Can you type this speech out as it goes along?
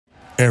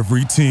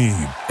Every team,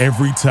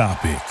 every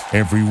topic,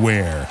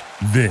 everywhere.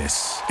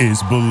 This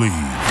is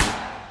Believe.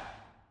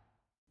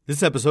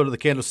 This episode of the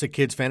Candlestick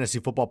Kids Fantasy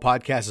Football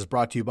Podcast is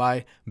brought to you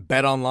by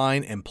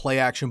BetOnline and Play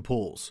Action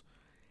Pools.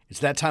 It's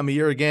that time of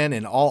year again,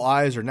 and all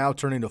eyes are now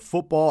turning to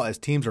football as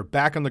teams are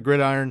back on the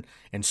gridiron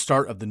and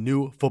start of the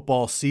new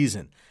football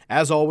season.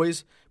 As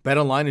always,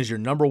 BetOnline is your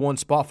number one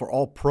spot for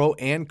all pro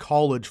and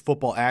college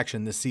football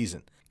action this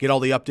season. Get all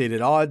the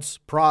updated odds,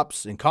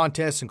 props, and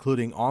contests,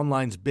 including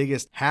online's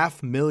biggest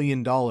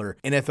 $500,000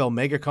 NFL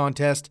Mega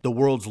Contest, the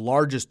world's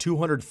largest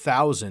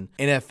 200,000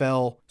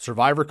 NFL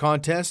Survivor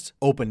Contest,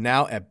 open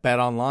now at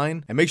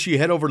BetOnline. And make sure you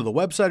head over to the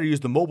website or use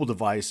the mobile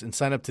device and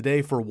sign up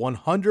today for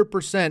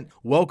 100%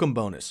 welcome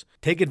bonus.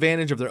 Take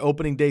advantage of their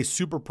opening day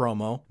super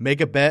promo. Make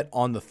a bet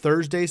on the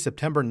Thursday,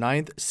 September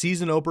 9th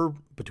season opener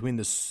between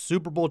the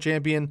Super Bowl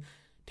champion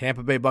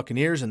Tampa Bay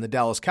Buccaneers and the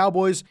Dallas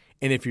Cowboys,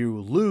 and if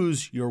you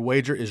lose, your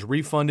wager is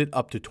refunded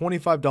up to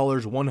 $25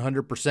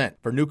 100%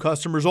 for new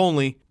customers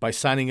only by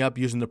signing up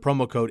using the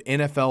promo code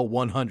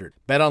NFL100.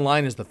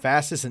 BetOnline is the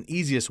fastest and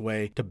easiest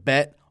way to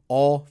bet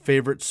all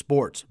favorite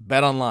sports.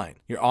 BetOnline,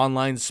 your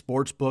online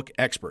sportsbook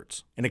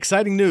experts. And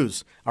exciting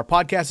news, our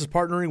podcast is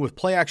partnering with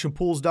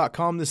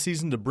PlayActionPools.com this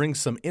season to bring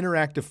some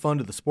interactive fun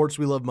to the sports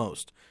we love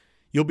most.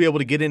 You'll be able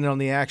to get in on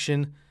the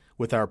action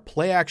with our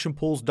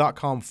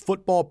PlayActionPools.com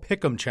Football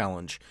Pick'em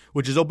Challenge,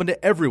 which is open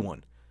to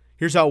everyone.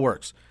 Here's how it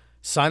works.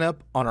 Sign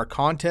up on our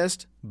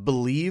contest,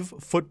 Believe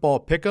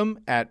Football Pick'em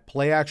at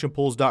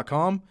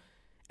PlayActionPools.com,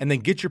 and then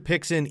get your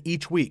picks in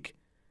each week.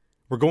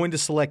 We're going to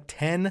select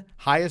 10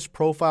 highest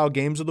profile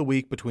games of the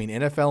week between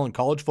NFL and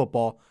college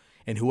football,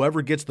 and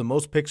whoever gets the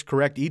most picks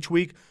correct each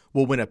week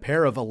will win a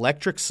pair of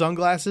electric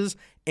sunglasses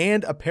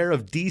and a pair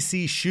of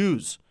DC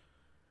shoes.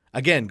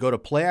 Again, go to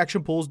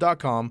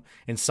PlayActionPools.com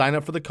and sign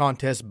up for the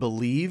contest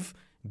Believe,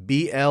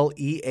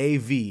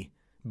 B-L-E-A-V,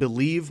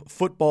 Believe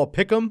Football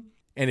Pick'em.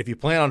 And if you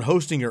plan on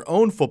hosting your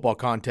own football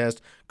contest,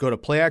 go to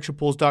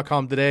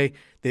PlayActionPools.com today.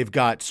 They've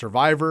got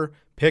Survivor,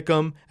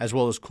 Pick'em, as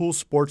well as cool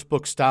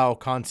sportsbook style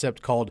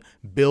concept called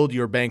Build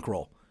Your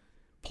Bankroll.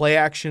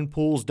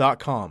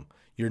 PlayActionPools.com,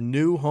 your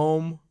new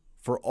home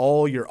for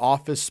all your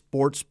office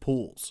sports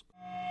pools.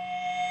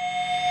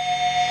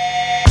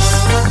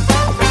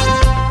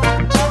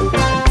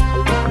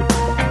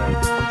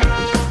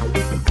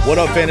 What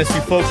up, Fantasy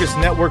Focus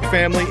Network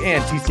family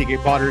and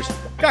TCK Potters?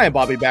 Guy and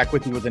Bobby back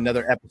with you with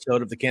another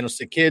episode of the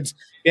Candlestick Kids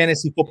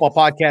Fantasy Football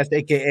Podcast,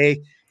 a.k.a.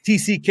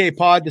 TCK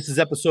Pod. This is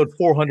episode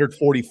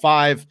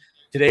 445.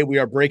 Today we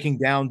are breaking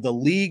down the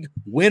league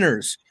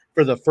winners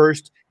for the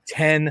first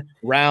 10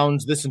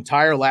 rounds. This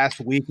entire last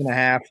week and a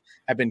half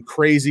have been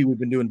crazy. We've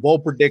been doing bowl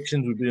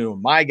predictions. We've been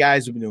doing my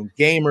guys. We've been doing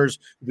gamers.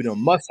 We've been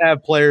doing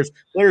must-have players,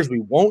 players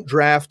we won't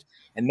draft.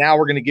 And now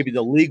we're going to give you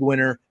the league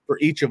winner for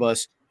each of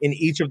us in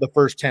each of the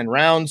first 10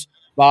 rounds.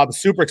 Bob,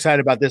 super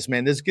excited about this,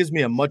 man. This gives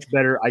me a much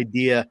better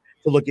idea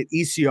to look at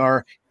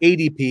ECR,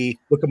 ADP,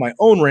 look at my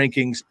own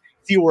rankings,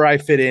 see where I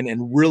fit in,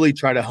 and really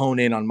try to hone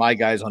in on my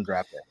guys on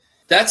draft day.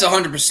 That's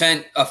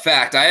 100% a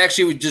fact. I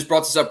actually just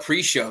brought this up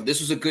pre-show. This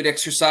was a good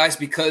exercise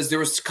because there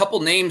was a couple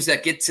names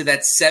that get to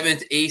that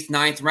 7th, 8th,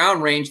 9th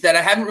round range that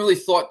I haven't really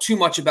thought too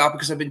much about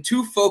because I've been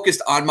too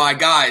focused on my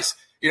guys,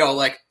 like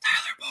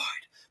Tyler Boyd.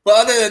 But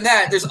other than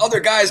that, there's other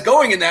guys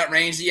going in that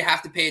range that you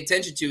have to pay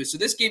attention to. So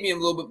this gave me a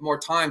little bit more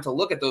time to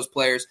look at those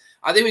players.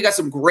 I think we got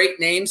some great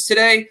names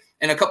today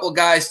and a couple of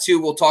guys,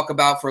 too, we'll talk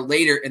about for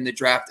later in the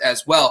draft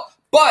as well.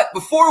 But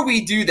before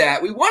we do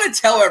that, we want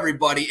to tell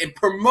everybody and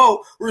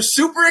promote, we're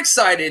super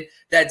excited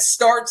that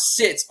Start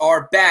Sits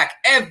are back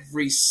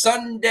every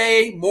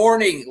Sunday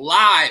morning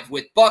live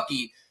with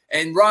Bucky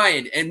and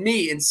Ryan and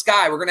me and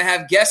Sky. We're going to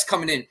have guests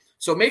coming in.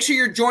 So make sure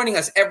you're joining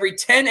us every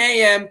 10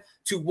 a.m.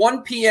 to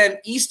 1 p.m.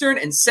 Eastern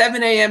and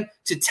 7 a.m.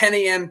 to 10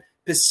 a.m.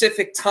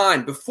 Pacific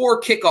time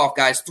before kickoff,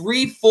 guys.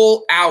 3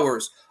 full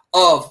hours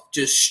of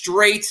just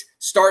straight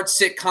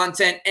start-sit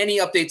content, any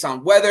updates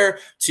on weather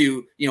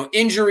to,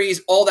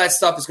 injuries, all that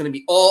stuff is going to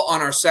be all on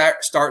our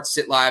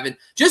start-sit live. And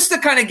just to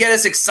kind of get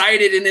us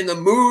excited and in the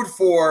mood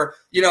for,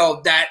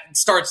 that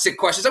start-sit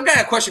questions, I've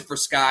got a question for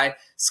Sky.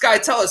 Sky,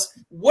 tell us,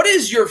 what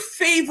is your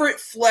favorite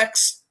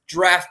flex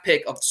draft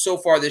pick of so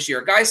far this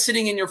year? A guy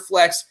sitting in your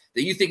flex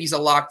that you think he's a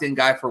locked-in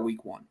guy for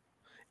week one?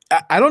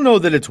 I don't know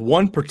that it's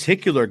one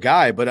particular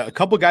guy, but a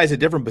couple guys at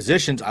different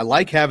positions. I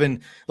like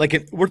having,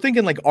 we're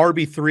thinking like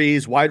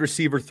RB3s, wide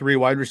receiver 3,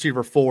 wide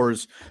receiver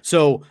 4s.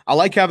 So I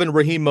like having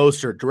Raheem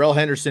Mostert, Darrell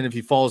Henderson if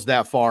he falls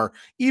that far,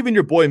 even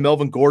your boy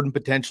Melvin Gordon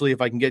potentially if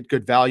I can get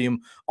good value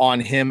on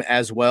him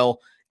as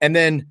well. And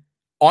then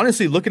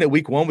honestly, looking at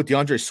week one with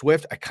DeAndre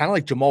Swift, I kind of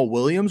like Jamal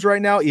Williams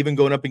right now, even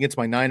going up against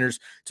my Niners.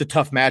 It's a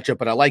tough matchup,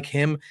 but I like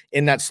him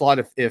in that slot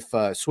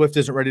if Swift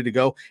isn't ready to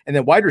go. And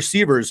then wide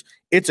receivers,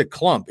 it's a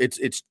clump.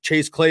 It's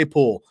Chase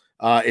Claypool.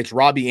 It's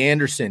Robbie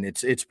Anderson.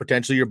 It's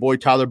potentially your boy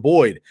Tyler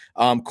Boyd.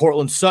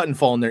 Cortland Sutton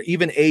falling there.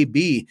 Even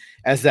AB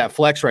as that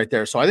flex right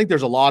there. So I think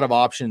there's a lot of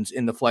options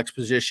in the flex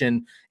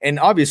position. And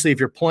obviously, if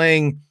you're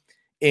playing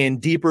in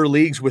deeper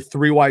leagues with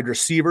 3 wide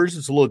receivers,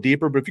 it's a little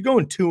deeper. But if you're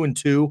going 2 and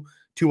 2,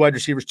 2 wide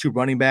receivers, 2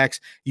 running backs.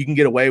 You can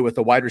get away with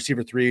a wide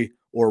receiver 3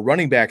 or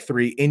running back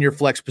 3 in your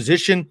flex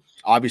position.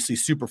 Obviously,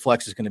 super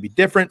flex is going to be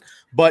different.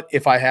 But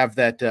if I have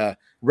that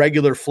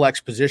regular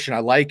flex position, I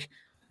like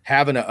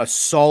having a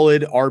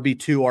solid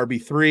RB2,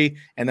 RB3,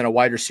 and then a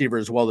wide receiver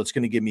as well that's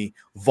going to give me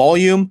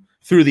volume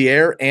through the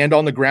air and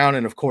on the ground.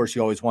 And, of course,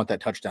 you always want that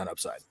touchdown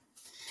upside.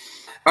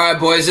 All right,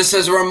 boys, just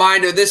as a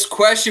reminder, this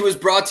question was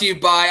brought to you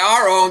by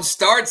our own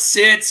Start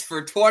Sits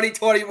for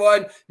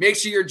 2021. Make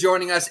sure you're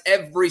joining us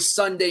every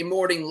Sunday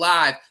morning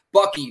live.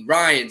 Bucky,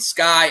 Ryan,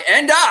 Sky,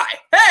 and I.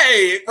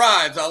 Hey, it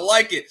rhymes. I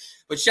like it.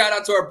 But shout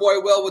out to our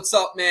boy, Will. What's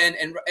up, man?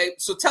 And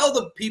so tell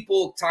the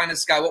people, Tyna,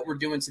 Sky, what we're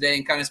doing today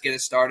and kind of get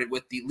us started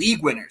with the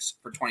league winners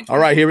for 2020.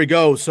 All right, here we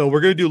go. So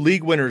we're going to do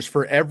league winners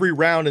for every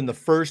round in the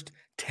first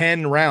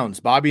 10 rounds.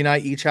 Bobby and I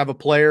each have a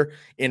player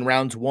in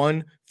rounds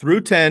 1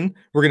 through 10.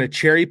 We're going to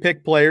cherry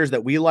pick players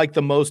that we like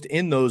the most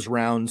in those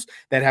rounds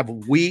that have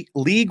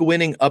league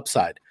winning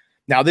upside.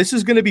 Now, this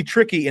is going to be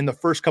tricky in the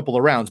first couple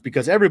of rounds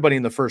because everybody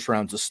in the first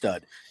round's a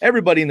stud.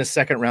 Everybody in the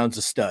second round's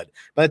a stud.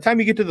 By the time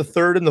you get to the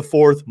third and the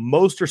fourth,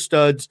 most are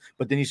studs,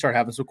 but then you start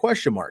having some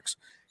question marks.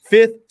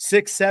 5th,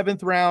 6th,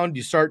 7th round,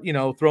 you start,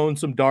 throwing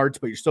some darts,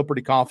 but you're still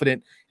pretty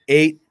confident.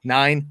 8,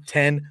 9,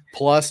 10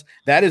 plus.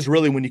 That is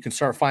really when you can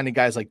start finding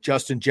guys like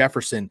Justin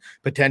Jefferson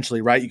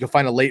potentially, right? You can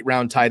find a late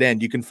round tight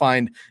end. You can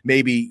find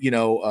maybe,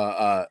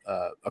 a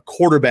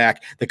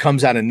quarterback that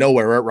comes out of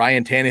nowhere, right?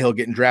 Ryan Tannehill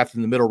getting drafted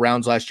in the middle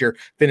rounds last year,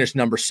 finished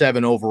number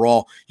 7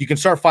 overall. You can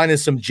start finding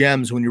some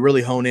gems when you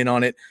really hone in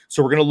on it.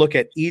 So we're going to look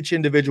at each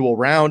individual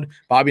round.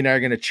 Bobby and I are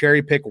going to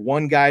cherry pick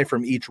one guy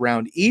from each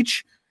round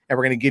each, and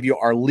we're going to give you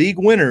our league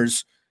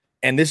winners.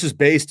 And this is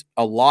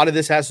a lot of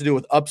this has to do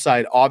with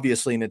upside,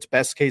 obviously, in its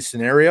best case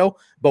scenario,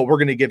 but we're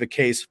going to give a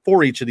case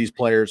for each of these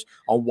players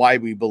on why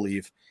we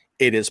believe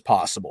it is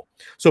possible.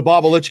 So,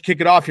 Bob, I'll let you kick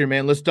it off here,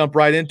 man. Let's dump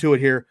right into it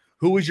here.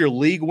 Who was your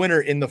league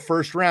winner in the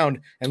first round?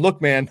 And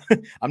look, man,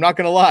 I'm not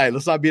going to lie.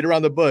 Let's not beat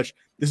around the bush.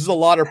 This is a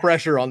lot of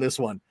pressure on this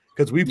one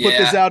because we put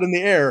this out in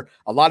the air.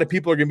 A lot of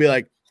people are going to be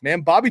like, man,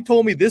 Bobby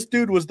told me this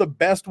dude was the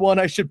best one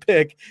I should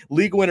pick.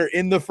 League winner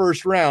in the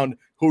first round.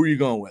 Who are you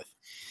going with?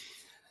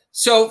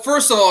 So,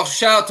 first of all,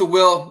 shout out to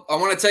Will. I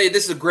want to tell you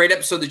this is a great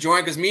episode to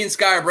join because me and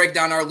Sky are break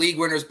down our league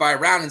winners by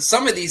round, and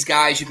some of these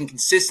guys you can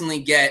consistently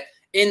get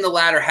in the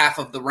latter half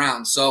of the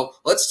round. So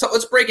let's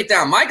break it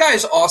down. My guy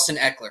is Austin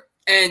Ekeler,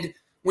 and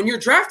when you're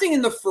drafting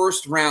in the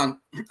first round,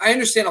 I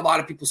understand a lot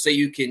of people say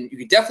you can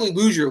definitely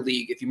lose your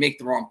league if you make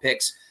the wrong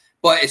picks,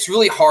 but it's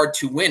really hard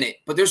to win it.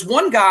 But there's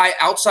one guy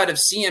outside of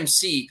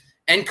CMC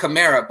and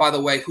Kamara, by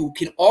the way, who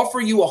can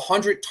offer you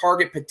 100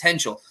 target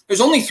potential.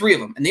 There's only 3 of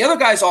them, and the other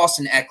guy is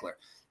Austin Ekeler.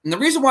 And the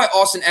reason why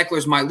Austin Ekeler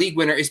is my league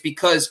winner is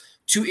because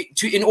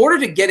in order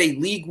to get a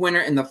league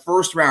winner in the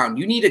first round,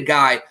 you need a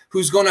guy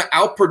who's going to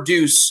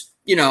outproduce,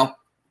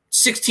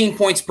 16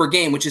 points per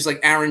game, which is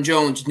like Aaron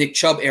Jones, Nick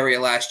Chubb area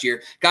last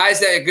year. Guys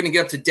that are going to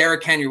get up to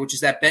Derrick Henry, which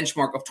is that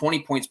benchmark of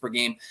 20 points per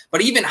game.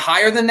 But even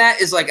higher than that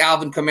is like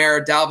Alvin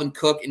Kamara, Dalvin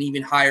Cook, and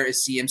even higher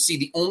is CMC.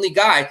 The only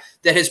guy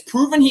that has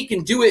proven he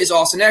can do it is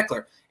Austin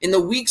Ekeler. In the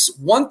weeks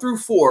 1 through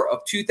 4 of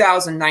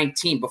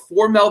 2019,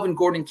 before Melvin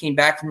Gordon came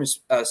back from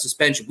his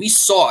suspension, we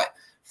saw it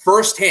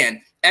firsthand.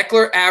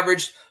 Ekeler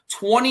averaged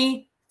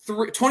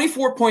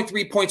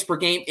 24.3 points per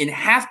game in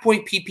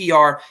half-point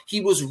PPR.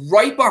 He was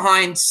right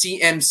behind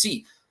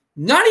CMC.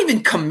 Not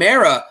even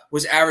Kamara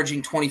was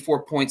averaging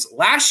 24 points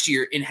last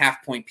year in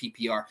half-point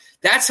PPR.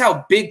 That's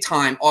how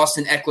big-time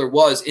Austin Ekeler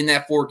was in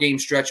that 4-game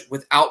stretch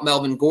without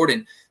Melvin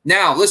Gordon.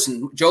 Now,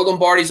 listen, Joe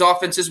Lombardi's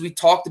offenses, we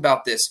talked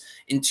about this.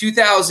 In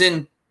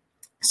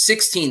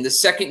 2016, the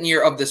second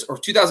year of this, or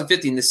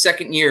 2015, the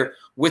second year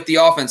with the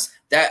offense,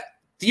 that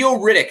Theo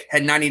Riddick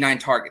had 99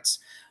 targets.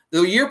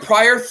 The year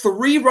prior,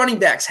 3 running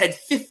backs had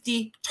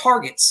 50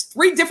 targets.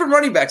 3 different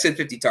running backs had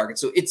 50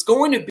 targets. So it's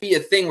going to be a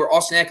thing where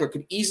Austin Ekeler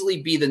could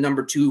easily be the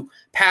number 2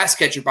 pass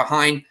catcher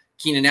behind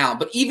Keenan Allen.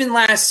 But even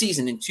last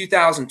season in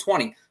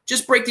 2020,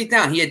 just break it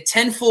down. He had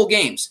 10 full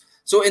games.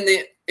 So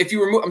he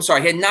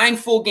had 9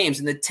 full games.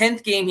 In the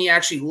 10th game, he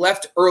actually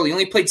left early. He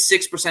only played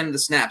 6% of the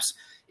snaps.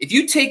 If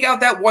you take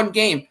out that one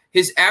game,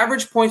 his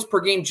average points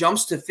per game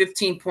jumps to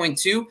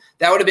 15.2.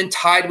 That would have been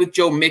tied with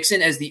Joe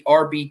Mixon as the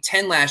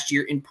RB10 last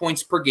year in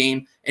points per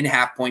game and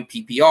half-point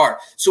PPR.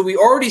 So we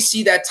already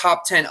see that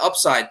top 10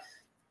 upside.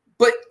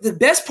 But the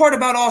best part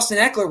about Austin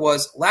Ekeler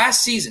was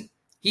last season,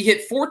 he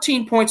hit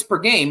 14 points per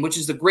game, which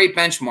is the great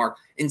benchmark,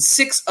 in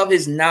 6 of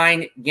his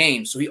 9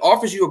 games. So he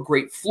offers you a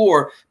great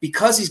floor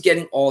because he's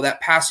getting all that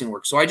passing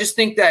work. So I just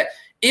think that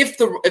if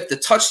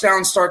the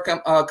touchdowns start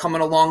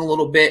coming along a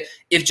little bit,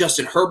 if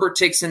Justin Herbert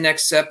takes the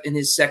next step in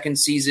his second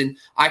season,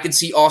 I could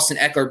see Austin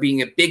Ekeler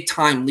being a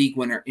big-time league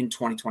winner in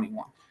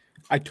 2021.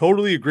 I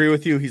totally agree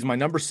with you. He's my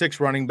number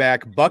 6 running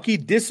back. Bucky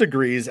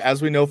disagrees,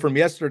 as we know from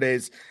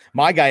yesterday's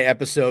My Guy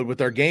episode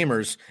with our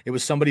gamers. It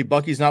was somebody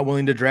Bucky's not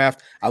willing to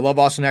draft. I love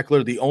Austin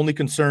Ekeler. The only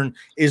concern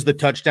is the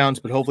touchdowns,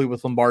 but hopefully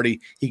with Lombardi,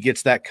 he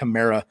gets that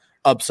Kamara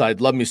upside.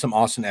 Love me some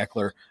Austin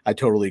Ekeler. I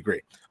totally agree.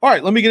 All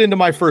right, let me get into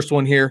my first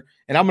one here,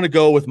 and I'm going to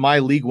go with my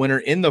league winner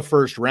in the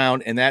first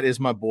round, and that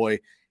is my boy,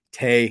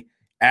 Tay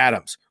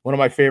Adams, one of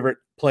my favorite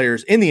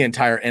players in the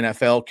entire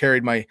NFL,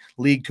 carried my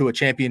league to a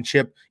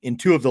championship in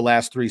 2 of the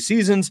last 3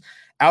 seasons,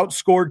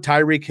 outscored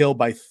Tyreek Hill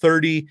by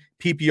 30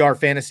 PPR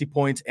fantasy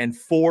points and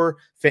 4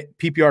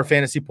 PPR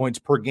fantasy points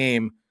per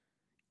game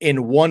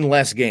in 1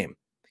 less game.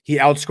 He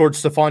outscored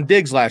Stephon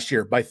Diggs last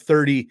year by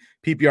 30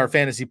 PPR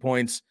fantasy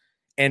points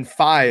and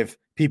 5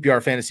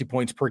 PPR fantasy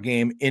points per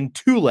game in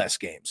 2 less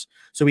games.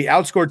 So he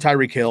outscored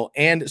Tyreek Hill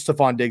and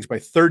Stephon Diggs by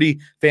 30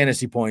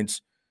 fantasy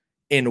points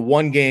in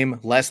 1 game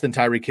less than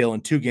Tyreek Hill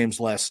and 2 games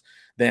less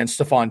than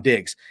Stephon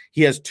Diggs.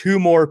 He has 2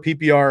 more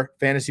PPR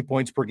fantasy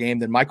points per game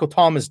than Michael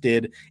Thomas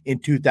did in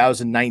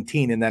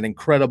 2019 in that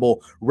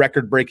incredible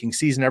record-breaking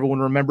season. Everyone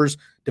remembers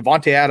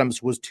Davante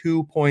Adams was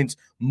 2 points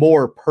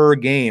more per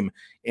game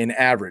in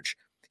average.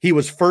 He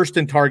was first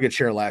in target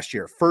share last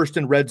year, first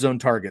in red zone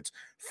targets,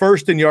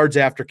 first in yards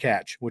after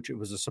catch, which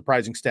was a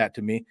surprising stat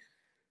to me,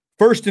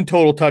 first in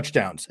total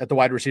touchdowns at the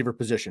wide receiver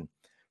position,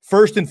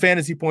 first in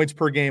fantasy points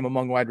per game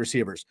among wide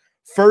receivers,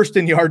 first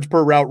in yards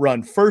per route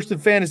run, first in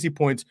fantasy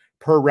points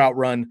per route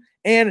run.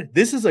 And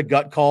this is a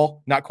gut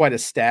call, not quite a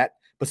stat,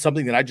 but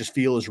something that I just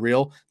feel is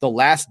real. The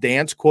last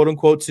dance, quote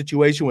unquote,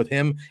 situation with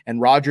him and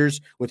Rodgers,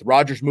 with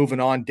Rodgers moving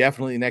on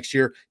definitely next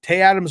year.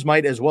 Tay Adams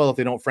might as well if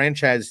they don't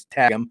franchise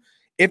tag him.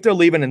 If they're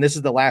leaving and this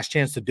is the last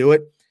chance to do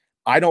it,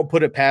 I don't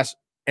put it past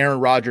Aaron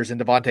Rodgers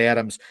and Davante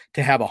Adams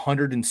to have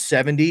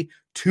 170,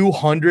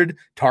 200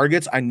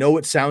 targets. I know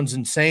it sounds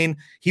insane.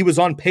 He was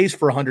on pace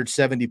for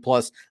 170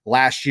 plus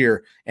last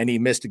year, and he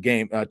missed a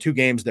game, 2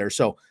 games there.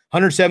 So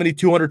 170,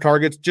 200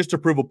 targets, just to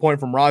prove a point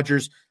from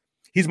Rodgers.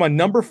 He's my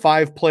number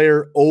 5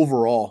 player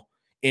overall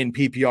in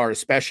PPR,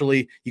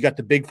 especially. You got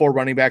the big 4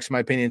 running backs, in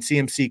my opinion,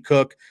 CMC,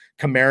 Cook,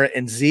 Kamara,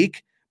 and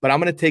Zeke. But I'm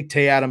going to take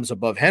Tay Adams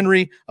above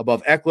Henry,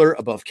 above Eckler,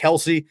 above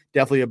Kelsey,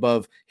 definitely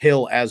above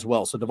Hill as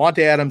well. So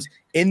Davante Adams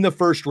in the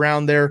first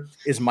round there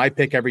is my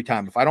pick every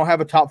time. If I don't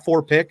have a top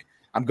 4 pick,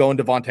 I'm going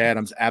Davante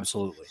Adams,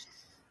 absolutely.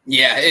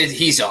 Yeah,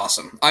 he's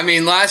awesome. I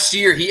mean, last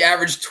year he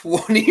averaged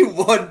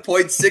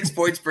 21.6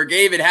 points per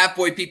game at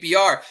half-point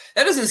PPR.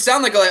 That doesn't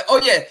sound like oh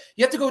yeah,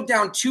 you have to go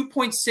down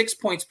 2.6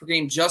 points per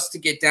game just to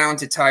get down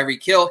to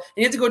Tyreek Hill, and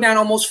you have to go down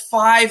almost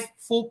 5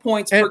 full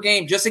points per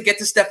game just to get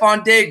to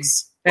Stephon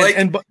Diggs.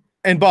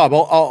 And Bob,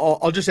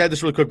 I'll just add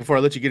this really quick before I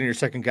let you get in your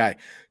second guy.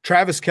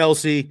 Travis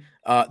Kelce,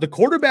 the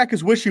quarterback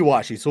is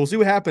wishy-washy, so we'll see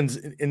what happens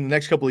in the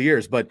next couple of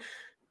years. But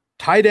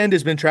tight end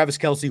has been Travis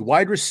Kelce.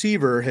 Wide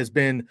receiver has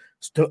been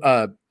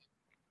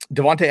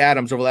Davante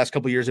Adams over the last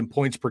couple of years in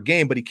points per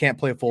game, but he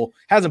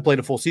hasn't played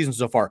a full season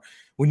so far.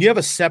 When you have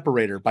a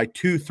separator by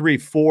 2, 3,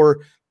 4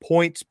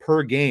 points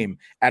per game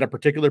at a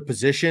particular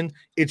position,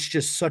 it's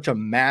just such a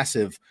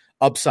massive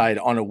upside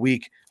on a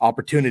weak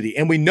opportunity.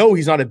 And we know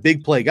he's not a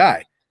big play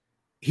guy.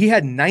 He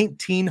had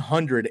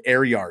 1,900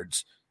 air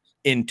yards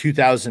in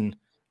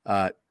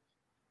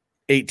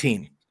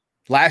 2018.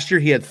 Last year,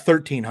 he had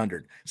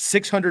 1,300,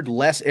 600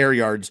 less air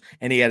yards,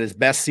 and he had his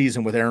best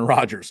season with Aaron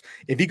Rodgers.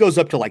 If he goes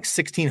up to like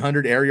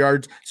 1,600 air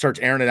yards,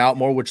 starts airing it out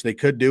more, which they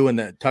could do, and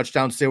the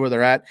touchdowns stay where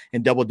they're at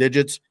in double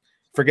digits,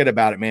 forget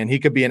about it, man. He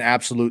could be an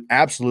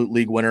absolute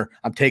league winner.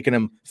 I'm taking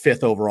him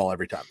 5th overall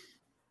every time.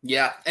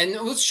 Yeah, and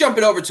let's jump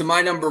it over to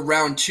my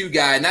round 2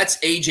 guy, and that's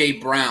A.J.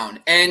 Brown.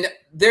 And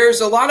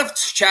there's a lot of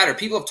chatter.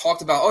 People have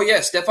talked about,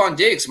 Stephon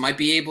Diggs might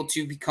be able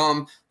to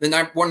become the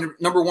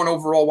number 1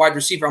 overall wide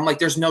receiver. I'm like,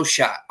 there's no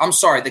shot. I'm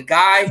sorry. The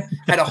guy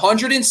had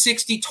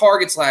 160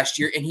 targets last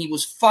year, and he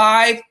was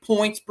 5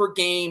 points per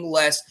game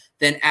less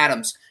than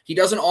Adams. He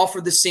doesn't offer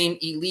the same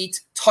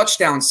elite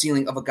touchdown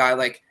ceiling of a guy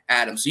like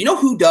Adams. So you know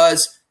who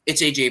does?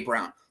 It's A.J.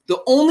 Brown. The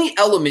only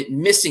element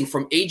missing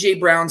from A.J.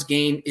 Brown's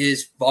game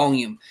is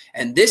volume.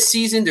 And this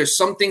season, there's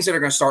some things that are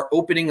going to start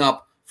opening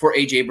up for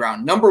A.J.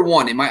 Brown. Number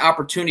 1, in my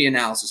opportunity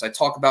analysis, I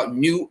talk about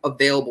new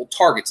available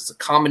targets. It's a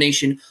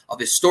combination of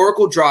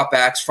historical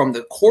dropbacks from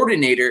the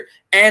coordinator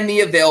and the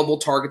available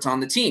targets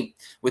on the team.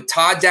 With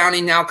Todd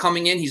Downing now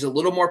coming in, he's a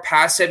little more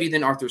pass-heavy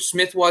than Arthur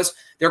Smith was.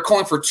 They're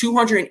calling for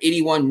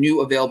 281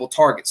 new available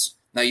targets.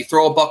 Now, you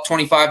throw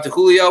 $125 to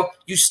Julio,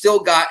 you still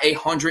got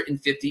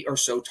 150 or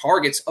so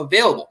targets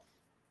available.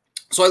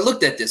 So I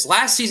looked at this.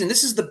 Last season,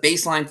 this is the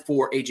baseline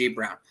for A.J.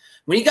 Brown.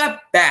 When he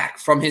got back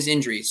from his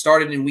injury, it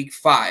started in week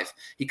 5.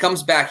 He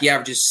comes back, he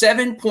averages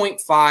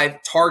 7.5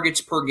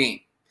 targets per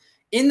game.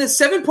 In the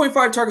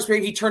 7.5 targets per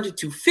game, he turned it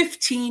to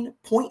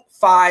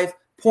 15.5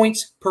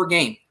 points per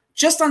game.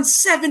 Just on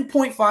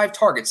 7.5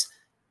 targets.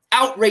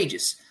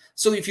 Outrageous.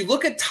 So if you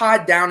look at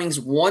Todd Downing's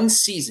 1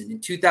 season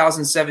in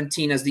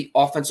 2017 as the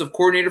offensive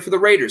coordinator for the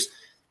Raiders,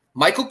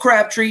 Michael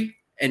Crabtree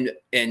and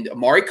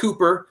Amari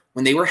Cooper,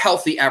 when they were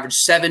healthy,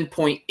 averaged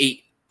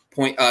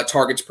 7.8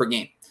 targets per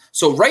game.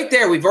 So right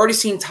there, we've already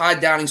seen Todd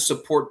Downing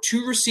support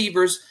 2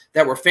 receivers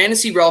that were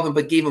fantasy relevant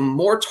but gave him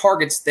more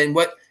targets than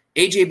what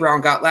A.J.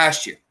 Brown got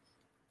last year.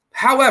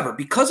 However,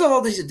 because of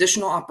all these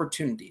additional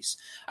opportunities,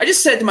 I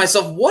just said to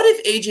myself, what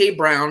if A.J.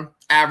 Brown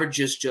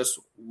averages just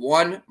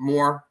 1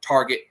 more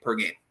target per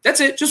game?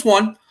 That's it, just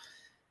 1.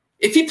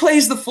 If he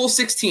plays the full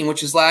 16,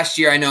 which is last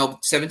year, I know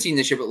 17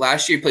 this year, but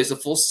last year he plays the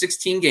full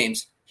 16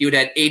 games, he would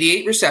have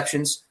 88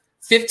 receptions,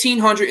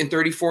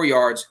 1,534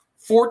 yards,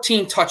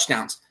 14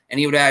 touchdowns, and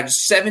he would average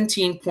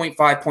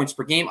 17.5 points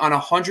per game on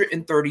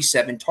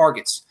 137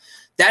 targets.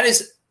 That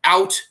is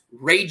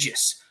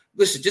outrageous.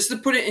 Listen, just to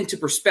put it into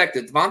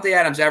perspective, Davante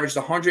Adams averaged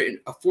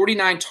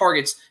 149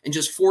 targets in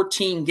just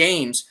 14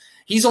 games.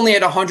 He's only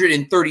at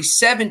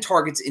 137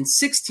 targets in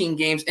 16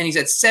 games, and he's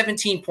at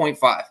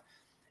 17.5.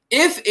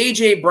 If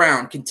A.J.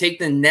 Brown can take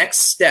the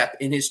next step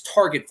in his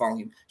target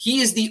volume,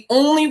 he is the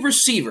only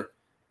receiver,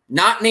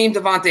 not named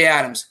Davante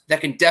Adams,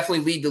 that can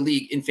definitely lead the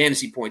league in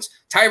fantasy points.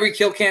 Tyreek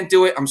Hill can't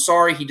do it. I'm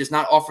sorry. He does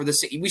not offer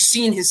this. We've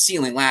seen his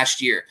ceiling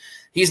last year.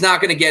 He's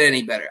not going to get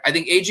any better. I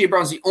think A.J.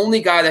 Brown's the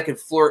only guy that can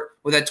flirt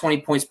with that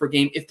 20 points per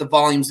game if the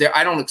volume's there.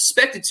 I don't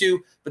expect it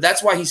to, but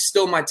that's why he's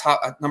still my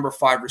top number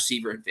 5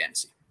 receiver in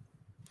fantasy.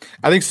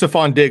 I think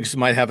Stephon Diggs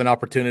might have an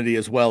opportunity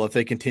as well if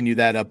they continue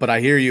that up, but I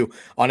hear you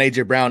on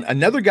A.J. Brown.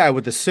 Another guy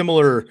with a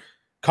similar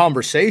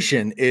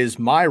conversation is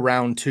my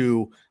round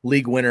 2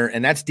 league winner,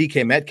 and that's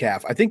DK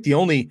Metcalf. I think the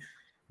only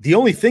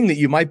thing that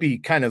you might be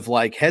kind of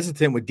like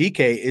hesitant with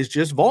DK is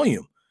just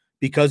volume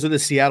because of the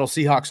Seattle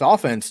Seahawks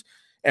offense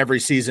every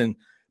season.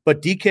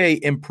 But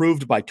DK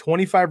improved by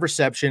 25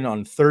 reception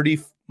on 30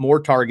 more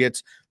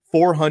targets,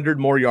 400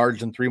 more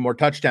yards, and 3 more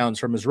touchdowns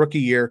from his rookie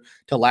year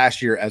to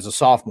last year as a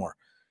sophomore.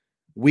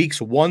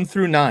 Weeks 1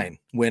 through 9,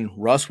 when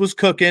Russ was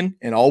cooking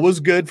and all was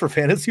good for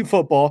fantasy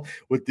football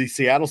with the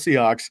Seattle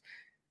Seahawks,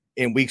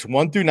 in weeks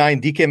 1 through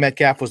 9, DK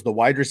Metcalf was the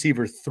wide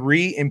receiver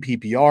 3 in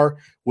PPR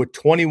with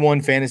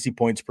 21 fantasy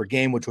points per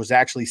game, which was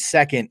actually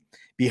second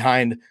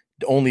behind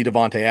only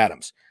Davante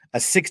Adams. A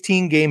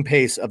 16-game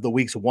pace of the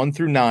weeks 1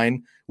 through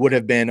 9 would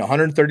have been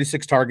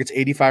 136 targets,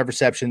 85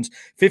 receptions,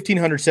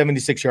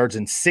 1,576 yards,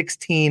 and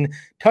 16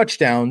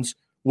 touchdowns,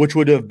 which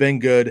would have been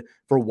good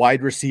for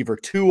wide receiver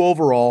 2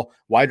 overall,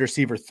 wide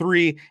receiver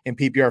 3 in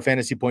PPR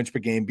fantasy points per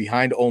game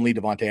behind only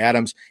Davante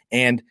Adams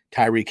and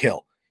Tyreek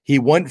Hill. He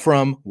went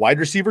from wide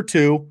receiver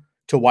 2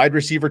 to wide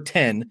receiver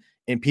 10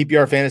 in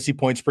PPR fantasy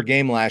points per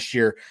game last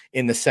year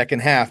in the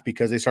second half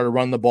because they started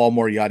running the ball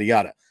more, yada,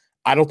 yada.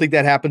 I don't think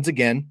that happens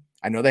again.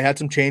 I know they had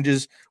some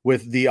changes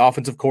with the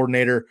offensive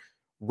coordinator.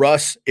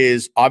 Russ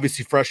is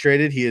obviously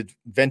frustrated. He had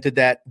vented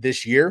that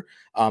this year.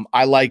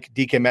 I like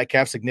DK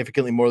Metcalf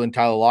significantly more than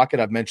Tyler Lockett.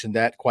 I've mentioned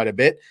that quite a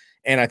bit.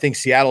 And I think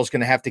Seattle's going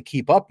to have to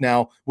keep up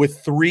now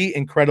with 3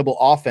 incredible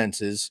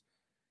offenses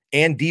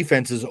and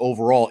defenses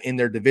overall in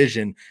their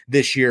division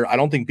this year. I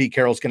don't think Pete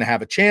Carroll's going to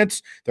have a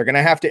chance. They're going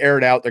to have to air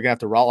it out. They're going to have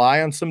to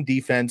rely on some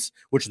defense,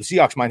 which the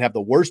Seahawks might have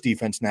the worst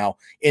defense now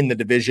in the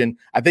division.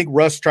 I think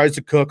Russ tries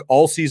to cook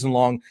all season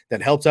long.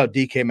 That helps out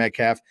DK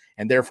Metcalf,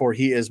 and therefore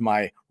he is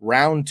my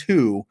round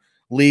 2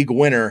 league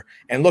winner.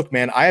 And look,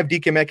 man, I have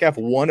DK Metcalf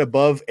 1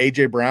 above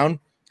A.J. Brown,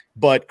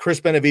 but Chris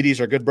Benavides,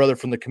 our good brother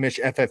from the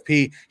commission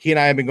FFP, he and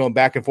I have been going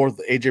back and forth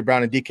with A.J.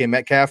 Brown and DK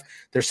Metcalf.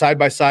 They're side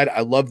by side. I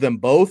love them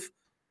both.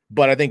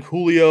 But I think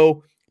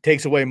Julio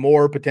takes away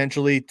more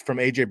potentially from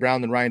A.J.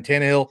 Brown than Ryan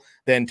Tannehill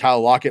than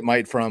Tyler Lockett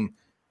might from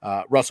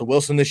Russell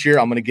Wilson this year.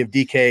 I'm going to give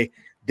DK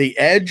the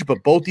edge,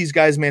 but both these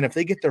guys, man, if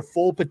they get their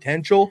full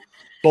potential,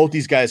 both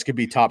these guys could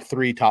be top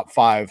 3, top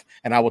 5,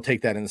 and I will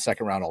take that in the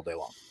second round all day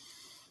long.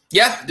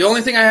 Yeah, the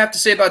only thing I have to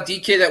say about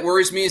DK that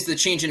worries me is the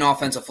change in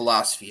offensive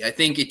philosophy. I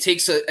think it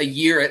takes a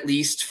year at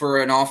least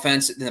for an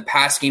offense in the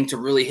pass game to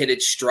really hit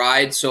its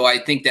stride, so I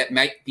think that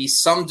might be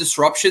some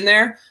disruption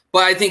there.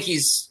 But I think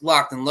he's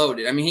locked and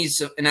loaded. I mean,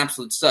 he's an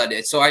absolute stud.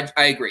 So I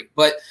agree.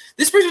 But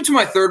this brings me to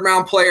my third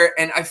round player,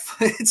 and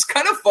it's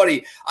kind of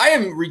funny. I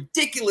am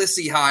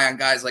ridiculously high on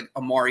guys like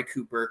Amari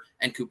Cooper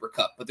and Cooper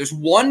Kupp. But there's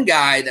one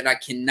guy that I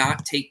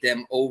cannot take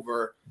them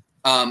over,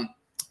 and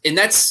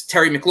that's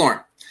Terry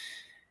McLaurin.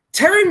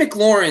 Terry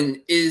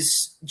McLaurin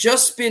is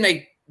just been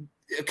a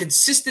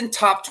consistent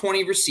top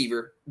 20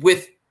 receiver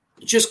with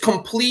just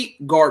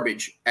complete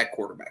garbage at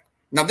quarterback.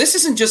 Now, this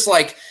isn't just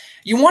like –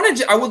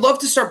 I would love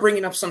to start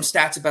bringing up some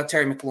stats about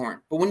Terry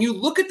McLaurin, but when you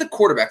look at the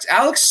quarterbacks,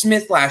 Alex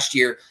Smith last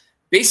year,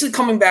 basically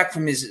coming back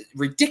from his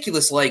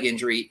ridiculous leg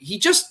injury, he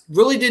just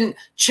really didn't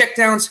check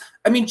downs.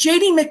 I mean,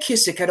 J.D.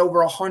 McKissick had over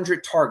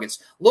 100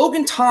 targets.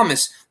 Logan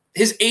Thomas,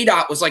 his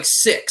ADOT was like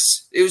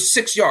 6. It was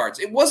 6 yards.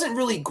 It wasn't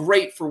really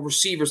great for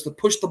receivers to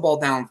push the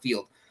ball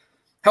downfield.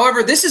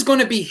 However, this is going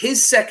to be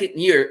his second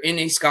year in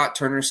a Scott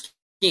Turner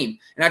scheme.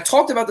 And I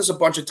talked about this a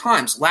bunch of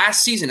times.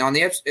 Last season, on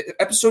the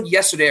episode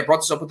yesterday, I brought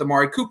this up with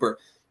Amari Cooper.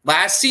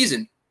 Last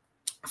season,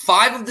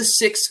 5 of the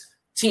 6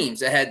 teams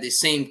that had the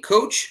same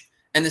coach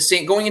and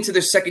going into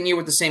their second year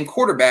with the same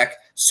quarterback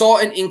saw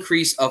an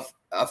increase of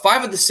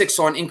 5 of the 6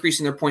 saw an increase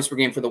in their points per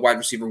game for the wide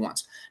receiver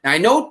ones. Now,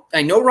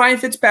 I know Ryan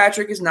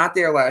Fitzpatrick is not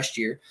there last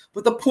year,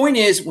 but the point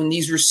is when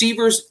these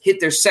receivers hit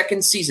their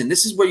second season,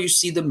 this is where you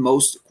see the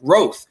most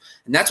growth.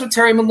 And that's what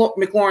Terry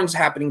McLaurin's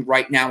happening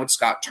right now with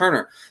Scott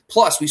Turner.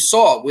 Plus, we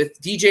saw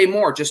with DJ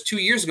Moore just 2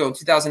 years ago in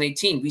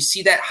 2018, we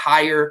see that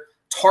higher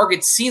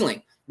target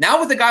ceiling. Now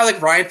with a guy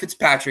like Ryan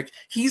Fitzpatrick,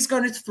 he's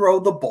going to throw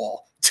the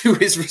ball to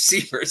his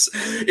receivers.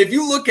 If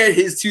you look at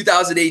his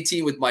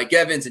 2018 with Mike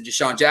Evans and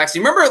Deshaun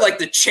Jackson, remember like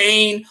the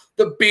chain,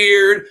 the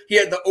beard, he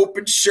had the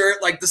open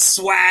shirt, like the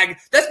swag.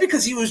 That's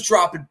because he was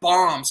dropping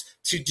bombs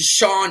to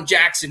Deshaun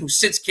Jackson, who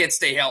since can't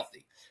stay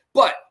healthy.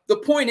 But the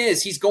point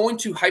is, he's going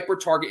to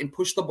hyper-target and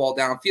push the ball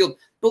downfield.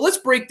 But let's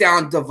break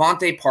down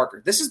DeVante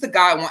Parker. This is the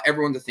guy I want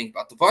everyone to think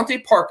about.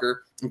 DeVante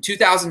Parker in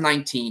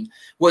 2019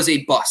 was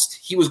a bust.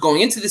 He was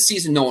going into the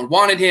season, no one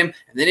wanted him,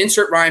 and then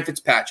insert Ryan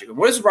Fitzpatrick. And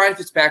what does Ryan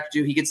Fitzpatrick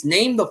do? He gets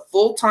named the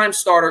full-time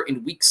starter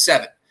in Week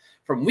 7.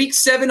 From Week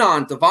 7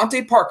 on,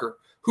 DeVante Parker,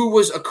 who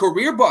was a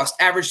career bust,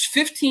 averaged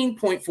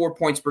 15.4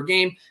 points per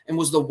game and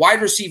was the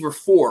wide receiver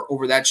 4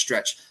 over that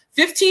stretch.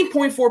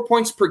 15.4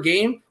 points per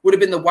game would have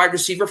been the wide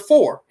receiver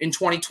 4 in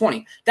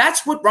 2020.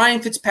 That's what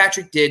Ryan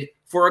Fitzpatrick did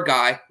for a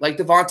guy like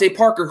DeVante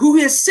Parker, who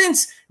has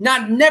since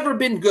never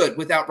been good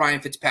without Ryan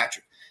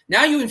Fitzpatrick.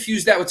 Now you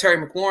infuse that with Terry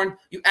McLaurin.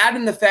 You add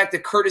in the fact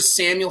that Curtis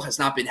Samuel has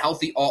not been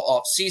healthy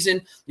all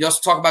offseason. You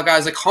also talk about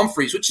guys like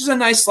Humphreys, which is a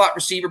nice slot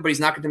receiver, but he's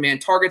not going to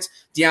demand targets.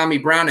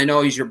 De'Ami Brown, I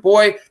know he's your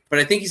boy, but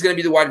I think he's going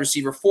to be the wide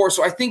receiver 4.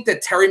 So I think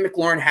that Terry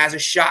McLaurin has a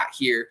shot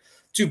here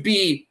to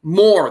be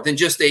more than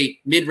just a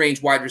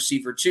mid-range wide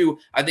receiver 2.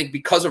 I think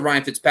because of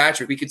Ryan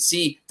Fitzpatrick, we could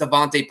see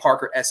DeVante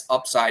Parker-esque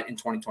upside in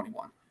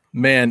 2021.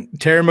 Man,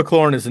 Terry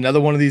McLaurin is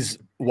another one of these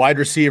wide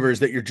receivers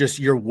that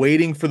you're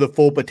waiting for the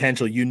full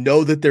potential. You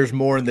know that there's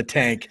more in the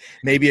tank.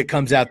 Maybe it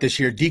comes out this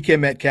year. DK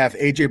Metcalf,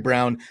 AJ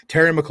Brown,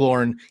 Terry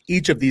McLaurin,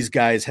 each of these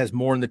guys has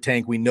more in the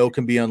tank we know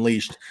can be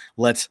unleashed.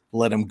 Let's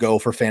let him go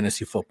for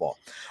fantasy football.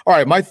 All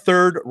right, my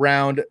third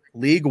round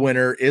league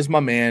winner is my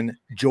man,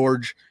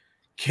 George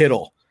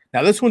Kittle.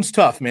 Now, this one's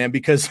tough, man,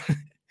 because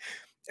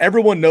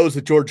everyone knows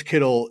that George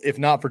Kittle, if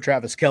not for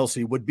Travis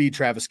Kelce, would be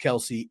Travis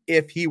Kelce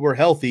if he were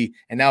healthy.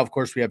 And now, of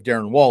course, we have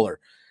Darren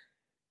Waller.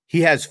 He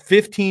has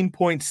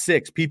 15.6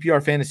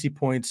 PPR fantasy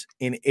points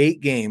in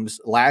 8 games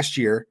last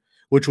year,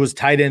 which was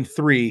tight end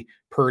 3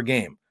 per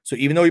game. So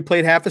even though he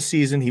played half a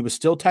season, he was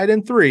still tight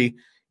end 3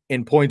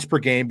 in points per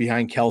game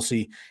behind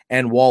Kelce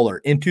and Waller.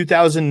 In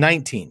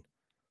 2019,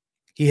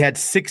 he had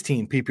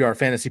 16 PPR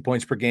fantasy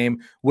points per game,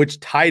 which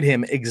tied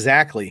him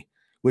exactly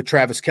with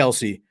Travis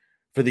Kelce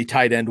for the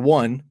tight end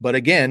 1. But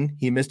again,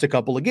 he missed a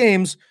couple of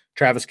games.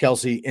 Travis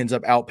Kelce ends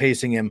up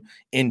outpacing him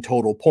in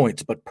total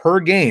points. But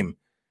per game,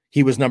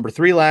 he was number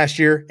 3 last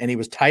year, and he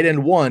was tight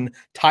end 1,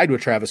 tied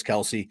with Travis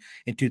Kelce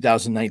in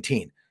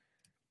 2019.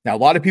 Now, a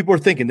lot of people are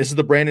thinking this is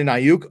the Brandon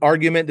Ayuk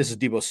argument. This is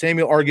Deebo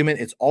Samuel argument.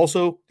 It's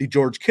also the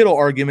George Kittle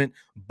argument.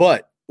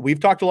 But we've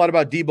talked a lot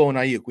about Deebo and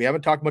Ayuk. We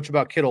haven't talked much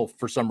about Kittle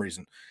for some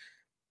reason.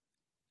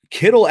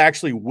 Kittle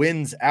actually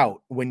wins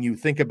out when you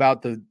think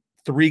about the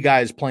 3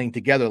 guys playing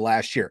together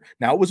last year.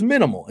 Now, it was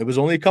minimal. It was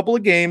only a couple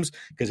of games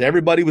because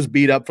everybody was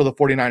beat up for the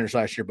 49ers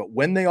last year. But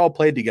when they all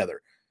played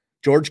together,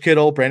 George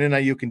Kittle, Brandon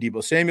Ayuk, and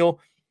Deebo Samuel,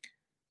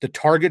 the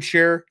target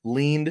share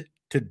leaned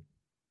to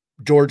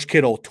George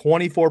Kittle,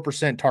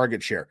 24%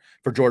 target share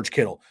for George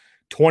Kittle,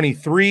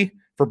 23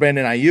 for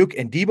Brandon Ayuk,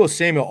 and Deebo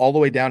Samuel all the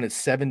way down at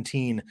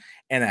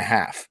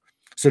 17.5.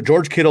 So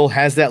George Kittle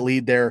has that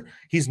lead there.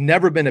 He's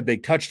never been a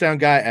big touchdown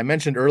guy. I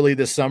mentioned early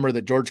this summer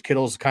that George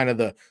Kittle is kind of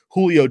the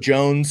Julio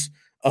Jones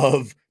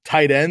of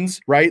tight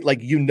ends, right?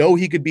 Like, you know,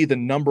 he could be the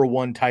number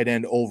 1 tight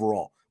end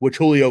overall, which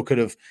Julio could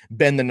have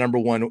been the number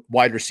 1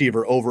 wide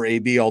receiver over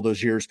AB all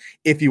those years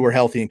if he were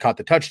healthy and caught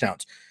the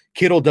touchdowns.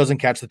 Kittle doesn't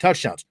catch the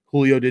touchdowns.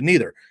 Julio didn't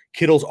either.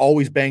 Kittle's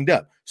always banged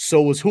up.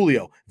 So was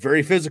Julio.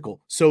 Very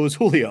physical. So is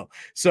Julio.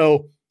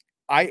 So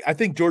I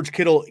think George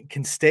Kittle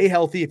can stay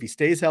healthy if he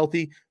stays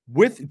healthy.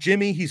 With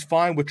Jimmy, he's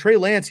fine. With Trey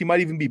Lance, he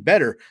might even be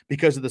better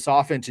because of this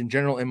offense in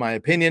general, in my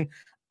opinion.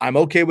 I'm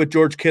okay with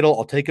George Kittle.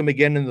 I'll take him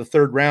again in the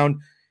 3rd round.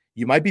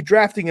 You might be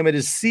drafting him at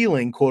his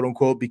ceiling, quote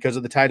unquote, because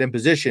of the tight end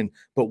position.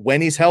 But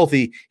when he's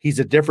healthy, he's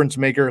a difference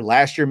maker.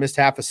 Last year missed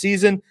half a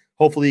season.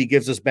 Hopefully he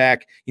gives us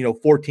back,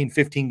 14,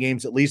 15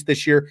 games at least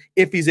this year.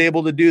 If he's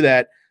able to do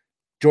that,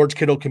 George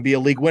Kittle can be a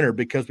league winner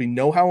because we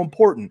know how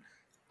important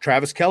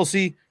Travis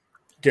Kelce,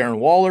 Darren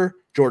Waller,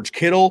 George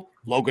Kittle,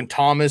 Logan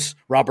Thomas,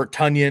 Robert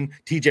Tonyan,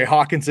 TJ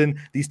Hawkinson,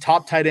 these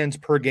top tight ends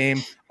per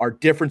game are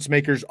difference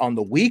makers on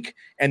the week,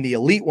 and the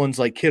elite ones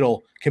like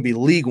Kittle can be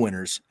league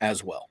winners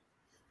as well.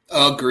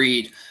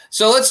 Agreed.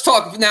 So let's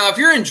talk now. If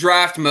you're in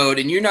draft mode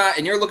and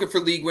you're looking for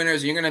league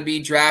winners and you're going to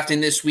be drafting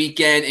this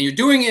weekend and you're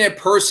doing it in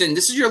person,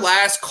 this is your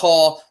last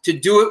call to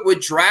do it with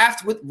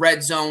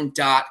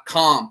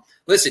draftwithredzone.com.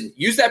 Listen,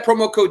 use that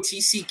promo code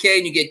TCK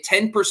and you get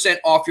 10%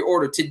 off your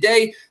order.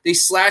 Today, they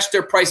slashed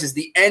their prices.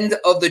 The end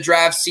of the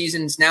draft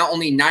season is now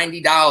only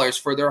 $90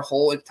 for their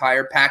whole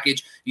entire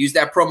package. Use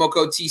that promo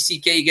code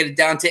TCK, you get it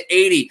down to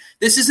 $80.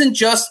 This isn't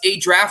just a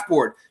draft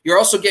board. You're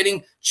also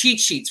getting cheat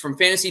sheets from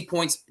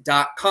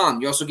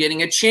fantasypoints.com. You're also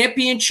getting a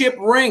championship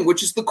ring,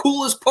 which is the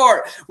coolest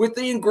part, with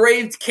the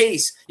engraved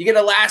case. You get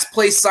a last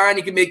place sign.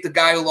 You can make the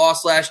guy who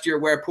lost last year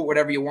put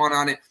whatever you want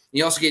on it.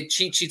 You also get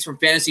cheat sheets from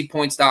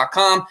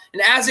fantasypoints.com.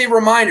 And as a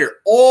reminder,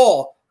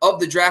 all of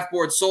the draft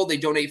boards sold, they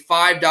donate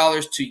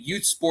 $5 to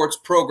youth sports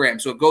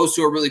programs. So it goes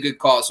to a really good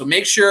cause. So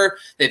make sure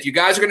that if you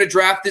guys are going to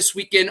draft this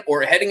weekend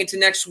or heading into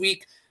next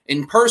week,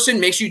 in person,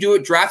 make sure you do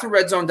it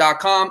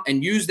draft@redzone.com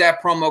and use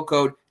that promo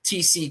code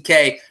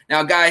TCK.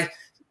 Now,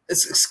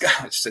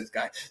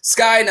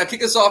 Sky, now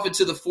kick us off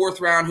into the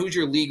fourth round. Who's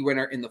your league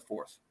winner in the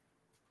fourth?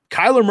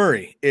 Kyler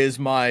Murray is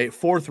my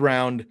fourth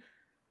round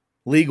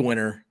league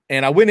winner,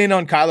 and I went in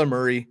on Kyler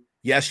Murray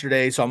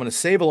yesterday, so I'm going to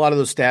save a lot of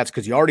those stats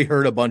because you already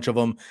heard a bunch of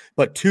them,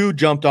 but two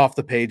jumped off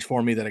the page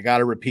for me that I got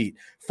to repeat.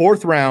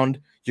 Fourth round,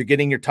 you're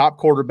getting your top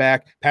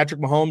quarterback. Patrick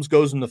Mahomes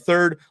goes in the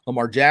third.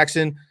 Lamar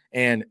Jackson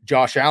and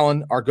Josh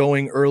Allen are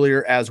going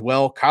earlier as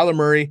well. Kyler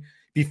Murray,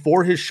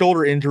 before his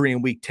shoulder injury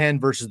in week 10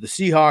 versus the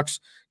Seahawks,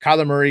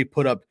 Kyler Murray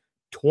put up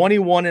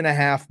 21 and a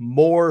half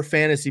more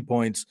fantasy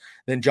points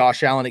than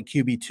Josh Allen at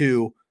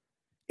QB2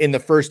 in the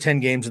first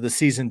 10 games of the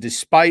season,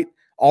 despite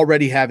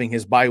already having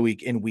his bye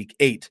week in week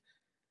 8.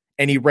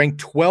 And he ranked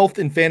 12th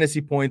in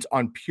fantasy points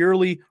on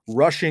purely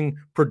rushing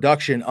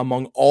production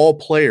among all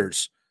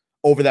players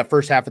over that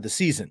first half of the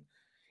season.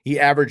 He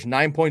averaged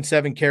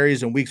 9.7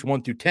 carries in weeks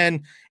 1 through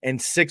 10 and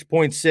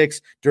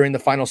 6.6 during the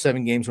final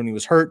 7 games when he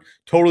was hurt.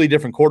 Totally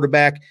different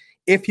quarterback.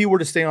 If he were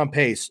to stay on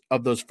pace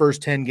of those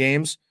first 10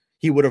 games,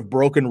 he would have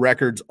broken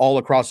records all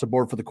across the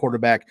board for the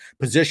quarterback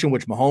position,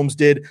 which Mahomes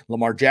did,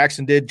 Lamar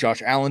Jackson did,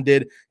 Josh Allen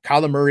did.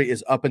 Kyler Murray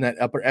is up in that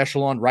upper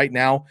echelon right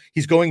now.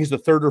 He's going as the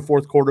third or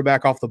fourth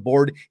quarterback off the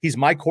board. He's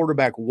my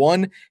quarterback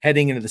 1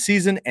 heading into the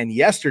season, and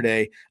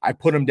yesterday I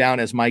put him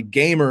down as my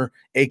gamer,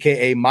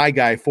 a.k.a. my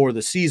guy for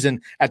the season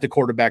at the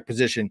quarterback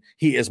position.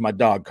 He is my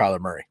dog, Kyler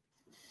Murray.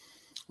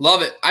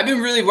 Love it. I've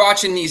been really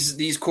watching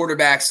these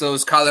quarterbacks,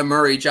 those Kyler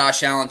Murray,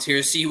 Josh Allen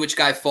here, see which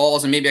guy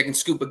falls, and maybe I can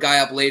scoop a guy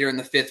up later in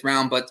the 5th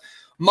round. But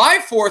my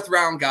 4th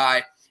round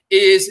guy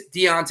is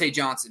Diontae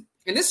Johnson.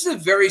 And this is a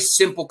very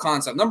simple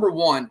concept. Number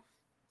one,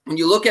 when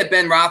you look at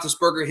Ben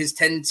Roethlisberger, his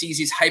tendencies,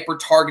 he's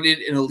hyper-targeted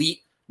and elite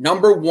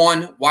number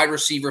 1 wide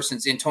receiver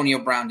since Antonio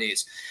Brown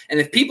days. And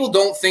if people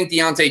don't think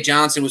Diontae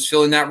Johnson was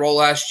filling that role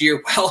last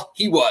year, well,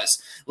 he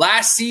was.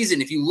 Last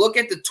season, if you look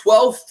at the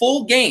 12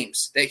 full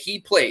games that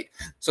he played,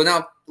 so now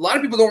a lot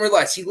of people don't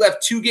realize he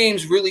left 2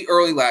 games really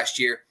early last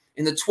year.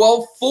 In the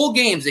 12 full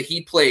games that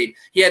he played,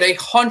 he had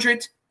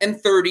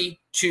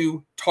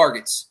 132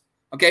 targets.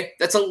 Okay,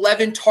 that's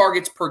 11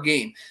 targets per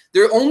game.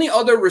 The only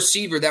other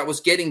receiver that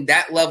was getting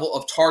that level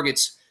of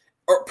targets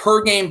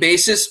per game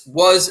basis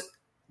was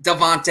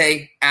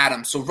Davante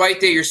Adams. So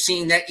right there, you're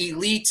seeing that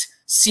elite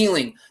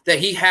ceiling that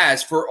he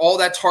has for all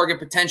that target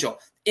potential.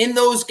 In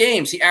those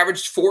games, he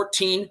averaged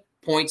 14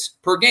 points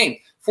per game.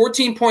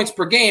 14 points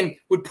per game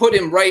would put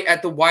him right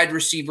at the wide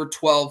receiver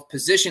 12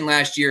 position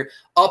last year,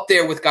 up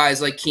there with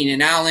guys like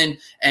Keenan Allen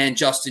and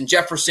Justin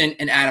Jefferson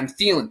and Adam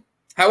Thielen.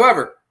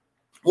 However,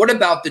 what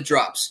about the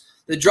drops?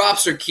 The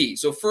drops are key.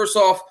 So first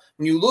off,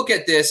 when you look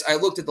at this, I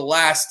looked at the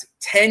last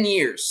 10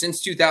 years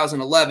since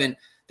 2011.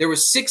 There were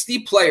 60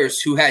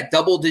 players who had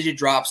double-digit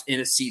drops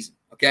in a season,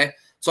 okay?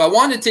 So I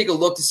wanted to take a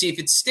look to see if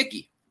it's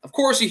sticky. Of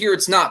course, you hear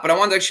it's not, but I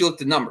wanted to actually look at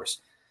the numbers.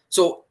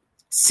 So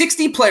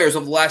 60 players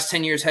over the last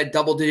 10 years had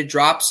double-digit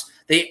drops.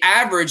 They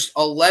averaged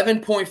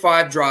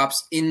 11.5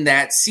 drops in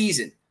that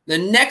season. The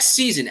next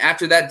season,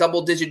 after that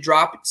double-digit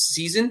drop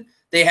season,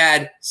 they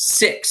had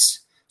 6.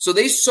 So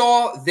they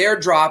saw their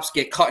drops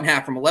get cut in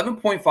half from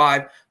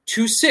 11.5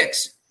 to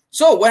 6.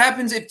 So what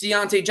happens if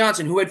Diontae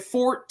Johnson, who had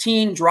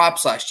 14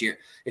 drops last year,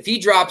 if he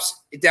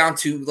drops it down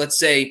to, let's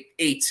say,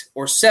 8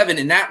 or 7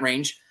 in that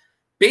range,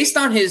 based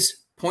on his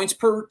points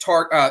per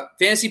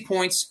fantasy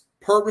points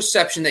per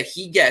reception that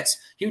he gets,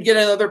 he would get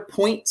another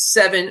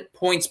 0.7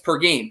 points per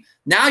game.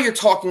 Now you're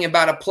talking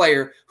about a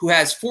player who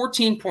has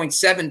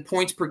 14.7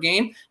 points per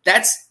game.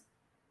 That's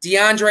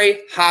DeAndre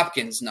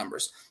Hopkins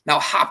numbers. Now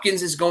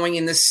Hopkins is going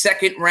in the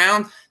 2nd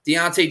round.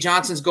 Diontae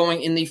Johnson's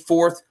going in the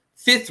 4th,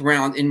 5th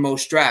round in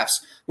most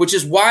drafts, which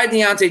is why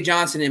Diontae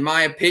Johnson, in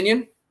my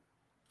opinion,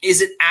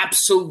 is an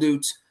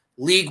absolute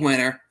league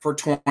winner for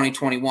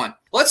 2021.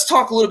 Let's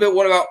talk a little bit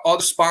about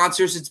other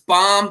sponsors. It's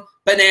Bomb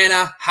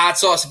Banana Hot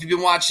Sauce. If you've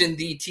been watching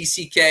the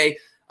TCK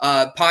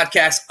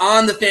podcast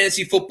on the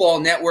Fantasy Football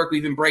Network,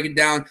 we've been breaking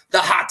down the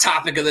hot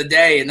topic of the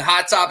day. And the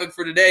hot topic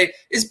for today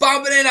is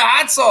Bomb Banana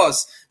Hot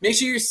Sauce. Make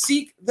sure you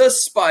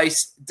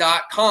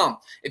seekthespice.com.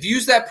 If you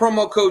use that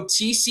promo code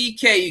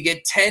TCK, you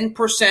get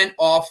 10%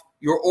 off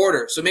your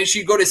order. So make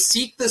sure you go to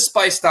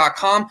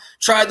seekthespice.com,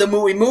 try the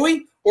Mooey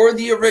Mooey or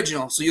the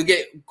original. So you'll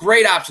get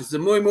great options. The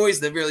Mooey Mooey is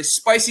the really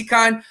spicy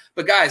kind.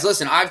 But guys,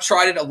 listen, I've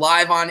tried it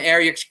live on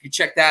air. You can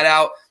check that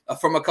out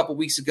from a couple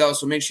weeks ago.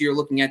 So make sure you're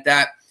looking at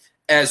that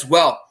as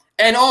well.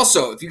 And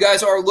also, if you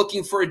guys are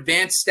looking for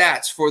advanced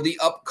stats for the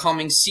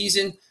upcoming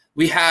season,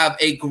 we have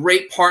a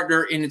great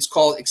partner, and it's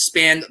called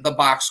Expand the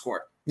Box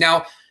Score.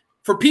 Now,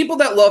 for people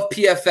that love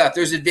PFF,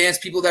 there's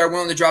advanced people that are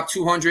willing to drop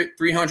 $200,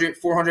 $300,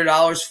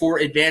 $400 for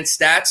advanced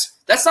stats.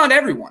 That's not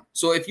everyone.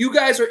 So if you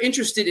guys are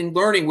interested in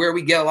learning where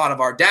we get a lot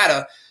of our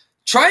data,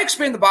 try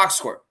Expand the Box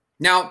Score.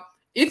 Now,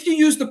 if you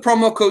use the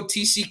promo code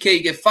TCK,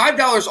 you get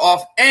 $5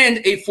 off and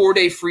a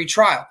 4-day free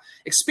trial.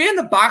 Expand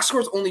the Box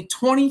Score is only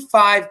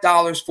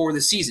 $25 for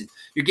the season.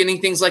 You're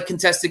getting things like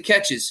contested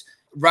catches,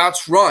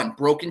 routes run,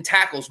 broken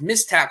tackles,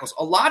 missed tackles,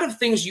 a lot of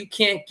things you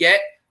can't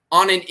get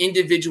on an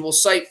individual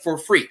site for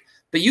free.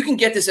 But you can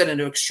get this at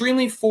an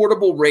extremely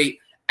affordable rate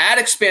at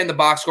Expand the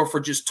Box Score for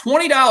just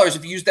 $20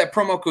 if you use that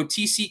promo code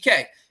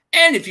TCK.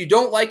 And if you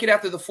don't like it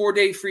after the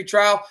 4-day free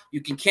trial,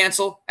 you can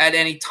cancel at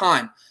any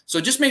time. So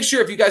just make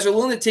sure if you guys are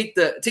willing to take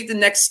the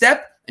next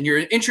step and you're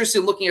interested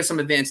in looking at some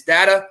advanced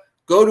data,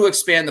 go to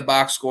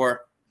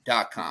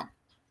expandtheboxscore.com.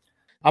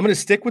 I'm going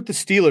to stick with the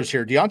Steelers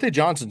here. Deontay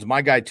Johnson's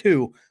my guy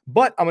too,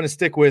 but I'm going to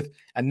stick with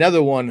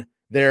another one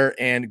there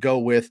and go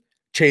with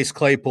Chase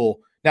Claypool.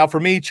 Now,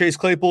 for me, Chase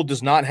Claypool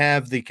does not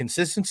have the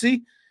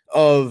consistency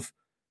of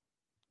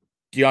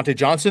Deontay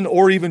Johnson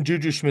or even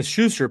Juju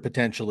Smith-Schuster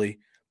potentially,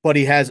 but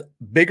he has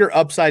bigger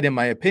upside, in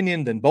my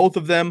opinion, than both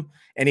of them,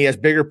 and he has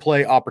bigger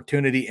play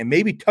opportunity and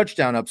maybe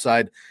touchdown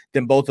upside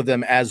than both of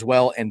them as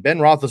well. And Ben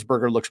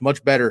Roethlisberger looks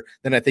much better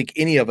than I think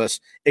any of us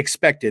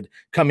expected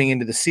coming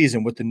into the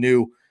season with the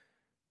new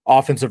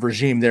offensive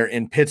regime there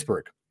in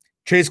Pittsburgh.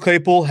 Chase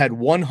Claypool had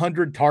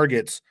 100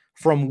 targets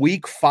from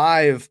week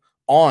 5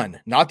 on,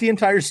 not the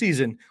entire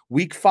season,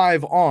 week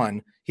 5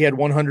 on. He had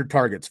 100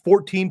 targets.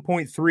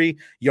 14.3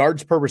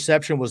 yards per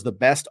reception was the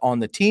best on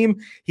the team.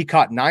 He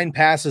caught 9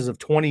 passes of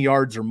 20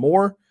 yards or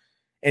more,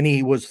 and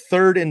he was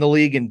third in the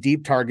league in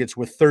deep targets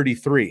with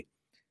 33.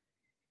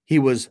 He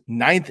was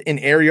 9th in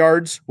air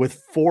yards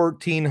with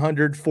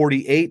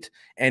 1,448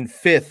 and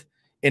 5th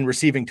in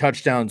receiving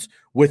touchdowns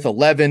with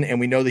 11, and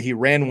we know that he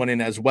ran one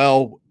in as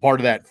well, part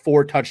of that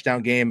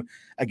 4-touchdown game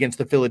against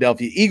the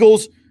Philadelphia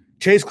Eagles.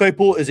 Chase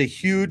Claypool is a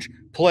huge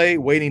play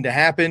waiting to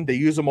happen. They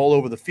use him all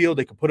over the field.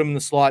 They can put him in the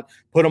slot,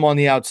 put him on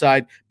the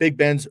outside. Big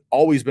Ben's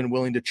always been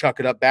willing to chuck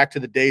it up back to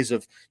the days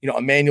of,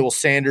 Emmanuel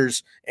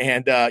Sanders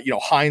and,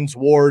 Hines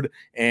Ward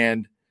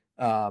and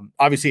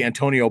obviously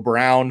Antonio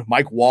Brown,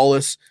 Mike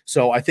Wallace.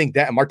 So I think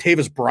that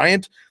Martavis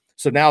Bryant.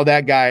 So now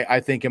that guy, I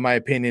think, in my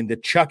opinion, the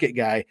chuck it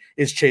guy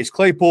is Chase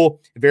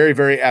Claypool. Very,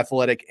 very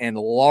athletic and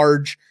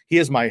large. He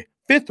is my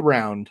 5th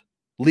round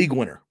league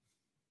winner.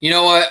 You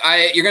know what?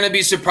 You're going to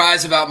be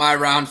surprised about my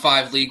round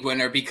 5 league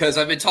winner because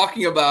I've been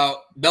talking about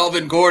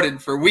Melvin Gordon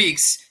for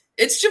weeks.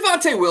 It's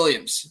Javonte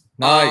Williams.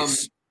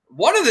 Nice.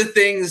 One of the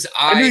things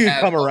I knew you'd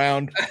come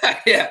around.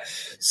 Yeah.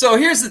 So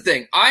here's the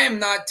thing. I am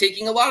not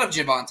taking a lot of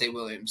Javonte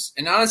Williams.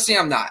 And honestly,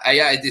 I'm not.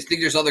 I just think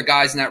there's other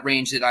guys in that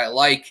range that I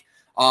like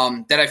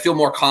that I feel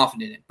more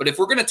confident in. But if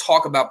we're going to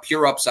talk about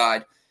pure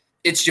upside,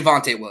 it's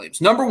Javonte Williams.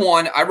 Number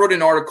one, I wrote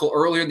an article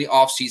earlier in the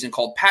offseason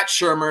called Pat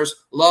Shurmur's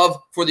Love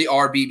for the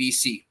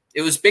RBBC.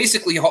 It was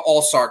basically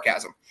all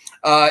sarcasm.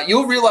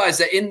 You'll realize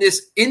that in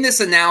this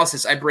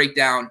analysis, I break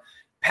down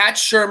Pat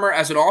Shurmur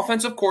as an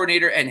offensive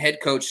coordinator and head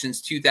coach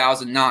since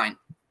 2009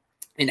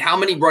 and how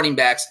many running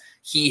backs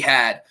he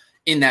had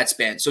in that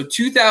span. So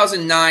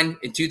 2009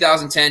 and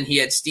 2010, he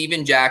had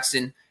Steven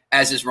Jackson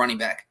as his running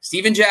back.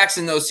 Steven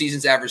Jackson those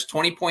seasons averaged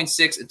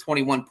 20.6 and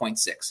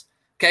 21.6.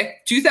 Okay,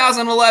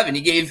 2011,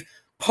 he gave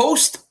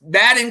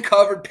post-Madden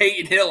covered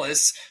Peyton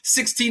Hillis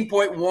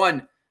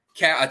 16.1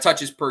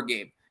 touches per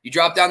game. You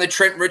drop down to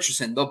Trent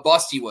Richardson, the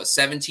bust he was,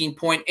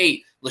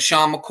 17.8.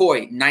 LaShawn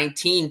McCoy,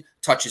 19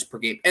 touches per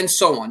game, and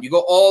so on. You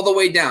go all the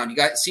way down. You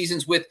got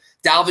seasons with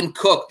Dalvin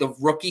Cook, the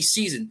rookie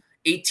season,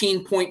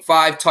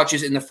 18.5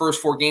 touches in the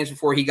first 4 games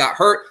before he got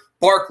hurt.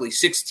 Barkley,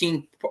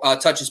 16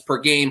 touches per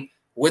game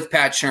with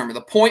Pat Shurmur.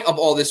 The point of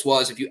all this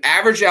was if you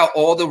average out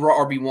all the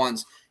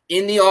RB1s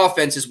in the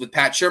offenses with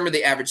Pat Shurmur,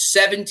 they averaged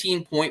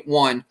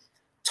 17.1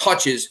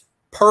 touches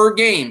per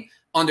game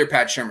under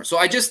Pat Shurmur. So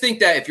I just think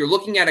that if you're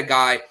looking at a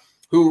guy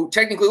who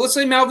technically, let's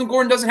say Melvin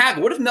Gordon doesn't have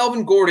it. What if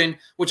Melvin Gordon,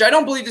 which I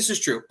don't believe this is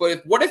true,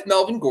 but what if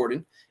Melvin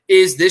Gordon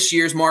is this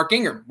year's Mark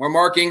Ingram, where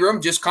Mark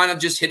Ingram just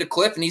hit a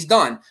cliff and he's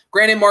done.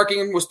 Granted, Mark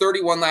Ingram was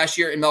 31 last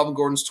year and Melvin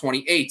Gordon's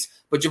 28.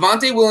 But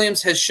Javonte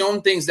Williams has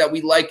shown things that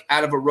we like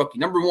out of a rookie.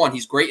 Number one,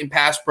 he's great in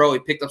pass pro. He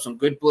picked up some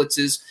good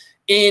blitzes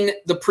in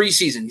the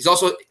preseason. He's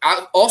also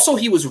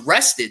he was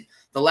rested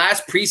the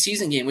last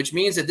preseason game, which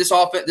means that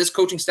this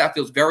coaching staff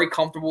feels very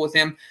comfortable with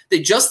him. They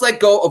just let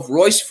go of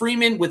Royce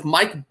Freeman with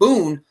Mike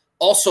Boone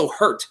also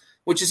hurt,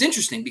 which is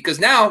interesting because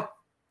now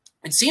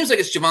it seems like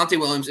it's Javonte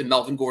Williams and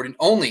Melvin Gordon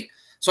only.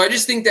 So I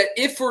just think that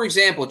if, for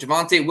example,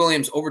 Javonte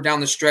Williams over down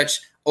the stretch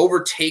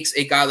overtakes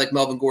a guy like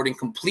Melvin Gordon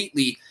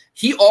completely,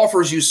 he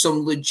offers you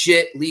some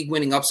legit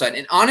league-winning upside.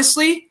 And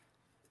honestly,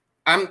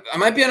 I'm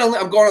going on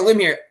a limb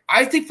here.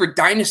 I think for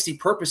dynasty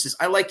purposes,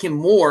 I like him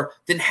more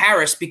than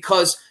Harris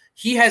because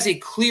he has a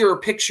clearer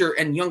picture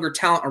and younger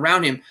talent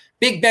around him.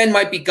 Big Ben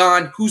might be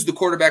gone. Who's the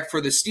quarterback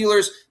for the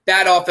Steelers?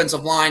 Bad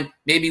offensive line.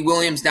 Maybe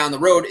Williams down the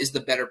road is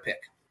the better pick.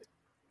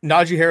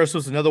 Najee Harris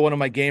was another one of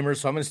my gamers,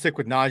 so I'm going to stick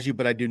with Najee,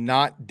 but I do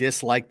not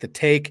dislike the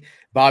take.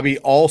 Bobby,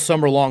 all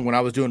summer long when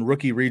I was doing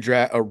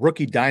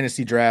rookie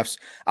dynasty drafts,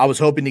 I was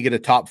hoping to get a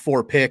top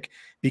 4 pick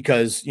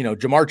because,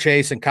 Jamar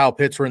Chase and Kyle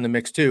Pitts were in the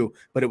mix too,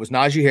 but it was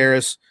Najee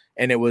Harris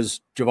and it was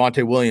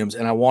Javonte Williams,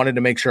 and I wanted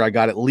to make sure I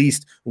got at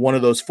least one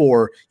of those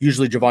 4,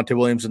 usually Javonte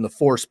Williams in the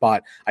 4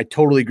 spot. I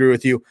totally agree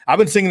with you. I've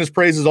been singing his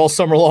praises all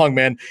summer long,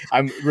 man.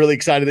 I'm really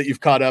excited that you've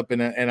caught up,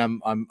 and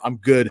I'm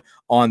good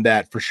on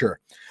that for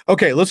sure.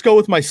 Okay, let's go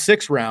with my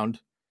 6th round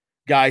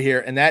guy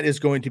here, and that is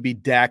going to be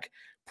Dak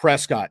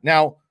Prescott.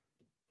 Now,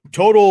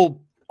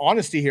 total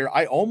honesty here,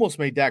 I almost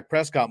made Dak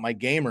Prescott my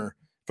gamer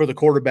for the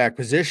quarterback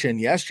position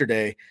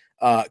yesterday.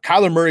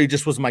 Kyler Murray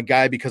just was my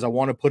guy because I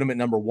want to put him at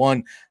number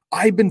one.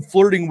 I've been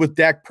flirting with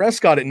Dak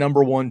Prescott at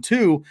number one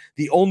too.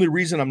 The only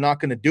reason I'm not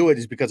going to do it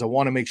is because I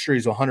want to make sure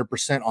he's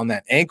 100% on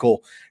that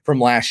ankle from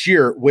last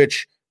year,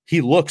 which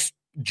he looks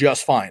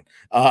just fine.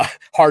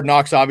 Hard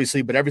knocks,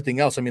 obviously, but everything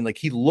else, I mean, like,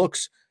 he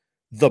looks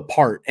the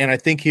part, and I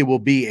think he will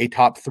be a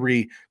top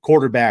 3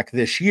 quarterback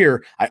this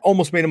year. I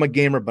almost made him a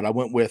gamer, but I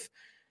went with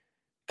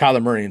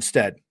Kyler Murray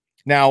instead.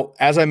 Now,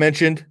 as I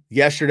mentioned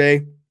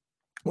yesterday,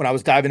 when I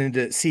was diving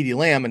into CeeDee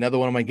Lamb, another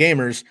one of my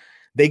gamers,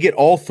 they get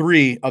all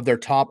 3 of their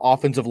top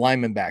offensive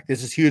linemen back.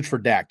 This is huge for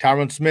Dak.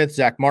 Tyron Smith,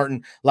 Zach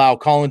Martin, La'el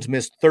Collins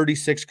missed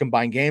 36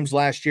 combined games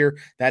last year.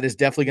 That is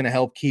definitely going to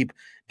help keep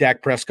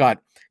Dak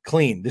Prescott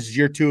clean. This is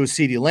year 2 of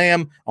CeeDee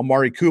Lamb.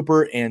 Amari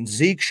Cooper and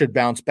Zeke should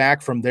bounce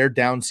back from their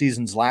down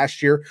seasons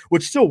last year,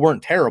 which still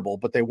weren't terrible,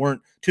 but they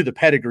weren't to the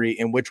pedigree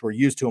in which we're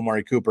used to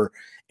Amari Cooper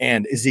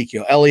and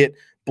Ezekiel Elliott.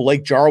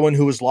 Blake Jarwin,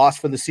 who was lost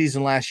for the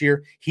season last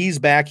year, he's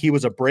back. He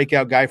was a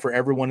breakout guy for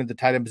everyone in the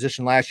tight end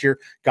position last year,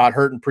 got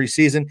hurt in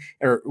preseason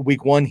or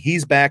week 1.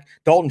 He's back.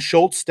 Dalton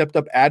Schultz stepped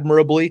up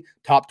admirably,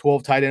 top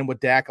 12 tight end with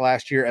Dak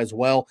last year as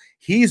well.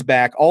 He's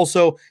back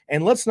also.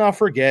 And let's not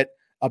forget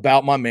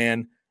about my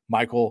man,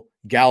 Michael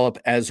Gallup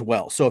as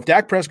well. So if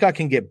Dak Prescott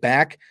can get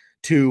back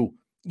to,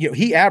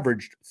 he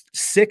averaged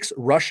 6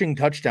 rushing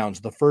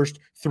touchdowns the first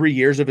 3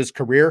 years of his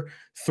career,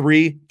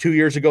 3 2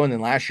 years ago. And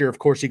then last year, of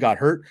course, he got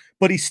hurt,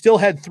 but he still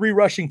had 3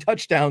 rushing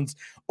touchdowns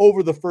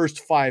over the first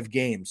 5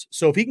 games.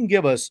 So if he can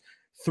give us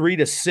 3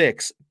 to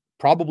 6,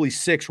 probably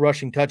 6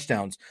 rushing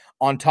touchdowns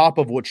on top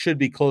of what should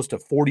be close to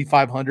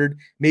 4,500,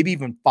 maybe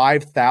even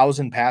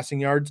 5,000 passing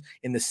yards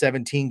in the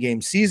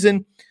 17-game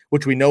season,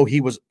 which we know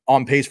he was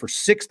on pace for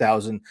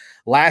 6,000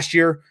 last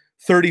year.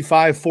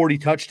 35, 40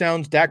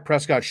 touchdowns. Dak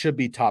Prescott should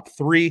be top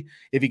 3.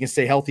 If he can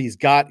stay healthy, he's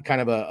got kind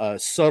of a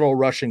subtle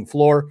rushing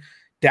floor.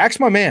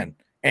 Dak's my man,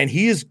 and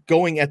he is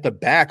going at the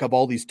back of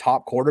all these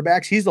top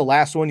quarterbacks. He's the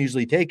last one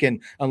usually taken,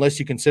 unless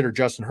you consider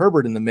Justin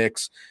Herbert in the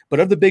mix. But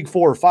of the big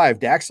 4 or 5,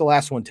 Dak's the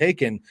last one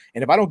taken.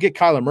 And if I don't get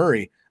Kyler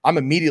Murray, I'm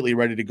immediately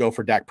ready to go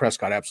for Dak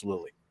Prescott.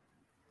 Absolutely.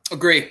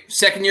 Agree.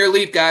 Second year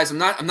leap, guys. I'm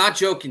not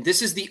joking.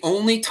 This is the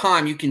only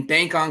time you can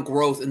bank on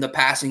growth in the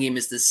passing game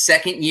is the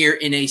second year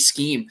in a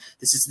scheme.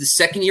 This is the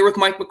second year with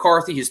Mike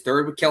McCarthy, his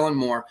third with Kellen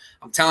Moore.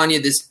 I'm telling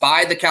you this,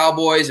 buy the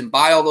Cowboys and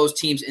buy all those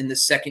teams in the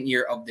second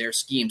year of their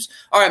schemes.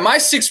 All right, my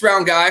 6th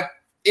round guy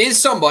is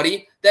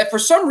somebody that for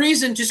some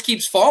reason just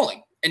keeps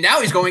falling. And now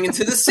he's going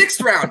into the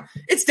 6th round.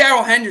 It's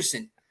Darrell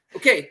Henderson.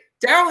 Okay,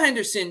 Darrell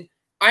Henderson,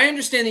 I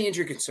understand the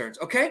injury concerns,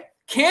 okay?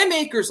 Cam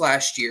Akers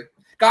last year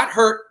got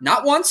hurt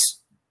not once,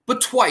 but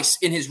twice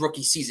in his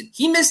rookie season.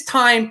 He missed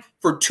time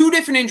for 2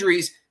 different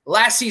injuries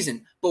last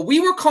season, but we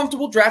were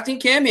comfortable drafting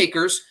Cam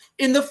Akers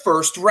in the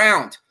 1st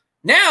round.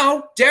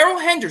 Now, Darrell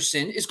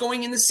Henderson is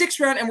going in the 6th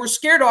round, and we're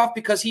scared off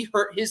because he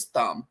hurt his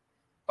thumb.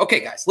 Okay,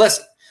 guys,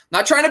 listen.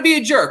 Not trying to be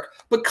a jerk,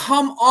 but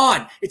come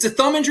on. It's a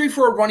thumb injury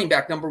for a running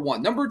back, number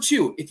 1. Number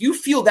 2, if you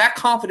feel that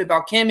confident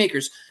about Cam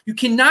Akers, you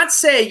cannot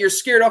say you're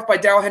scared off by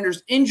Darrell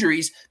Henderson's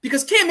injuries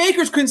because Cam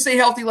Akers couldn't stay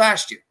healthy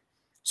last year.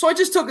 So I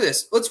just took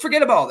this. Let's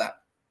forget about all that.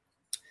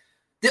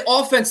 The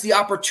offense, the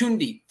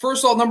opportunity.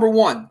 First of all, number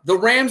 1, the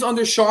Rams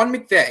under Sean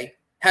McVay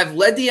have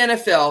led the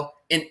NFL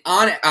in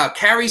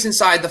carries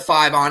inside the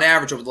 5 on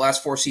average over the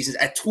last 4 seasons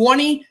at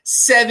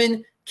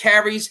 27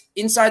 carries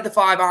inside the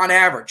 5 on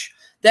average.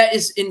 That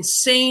is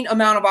insane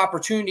amount of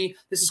opportunity.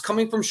 This is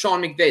coming from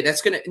Sean McVay.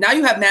 Now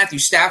you have Matthew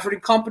Stafford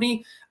and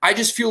company. I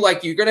just feel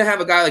like you're going to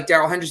have a guy like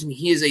Darrell Henderson.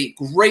 He is a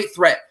great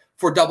threat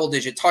for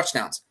double-digit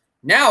touchdowns.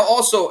 Now,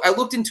 also, I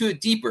looked into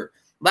it deeper.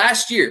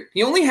 Last year,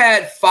 he only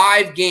had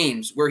 5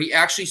 games where he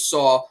actually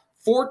saw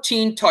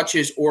 14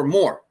 touches or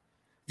more.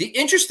 The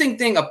interesting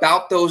thing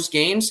about those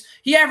games,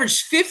 he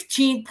averaged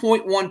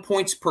 15.1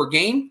 points per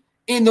game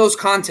in those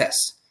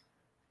contests.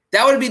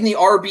 That would have been the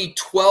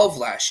RB12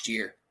 last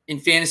year in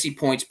fantasy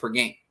points per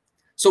game.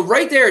 So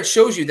right there, it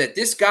shows you that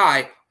this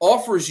guy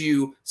offers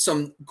you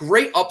some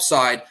great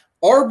upside,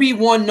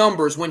 RB1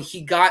 numbers when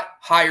he got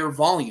higher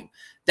volume.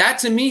 That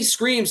to me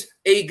screams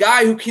a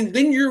guy who can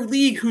win your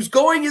league, who's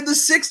going in the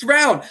 6th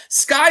round.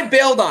 Sky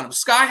bailed on him.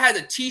 Sky had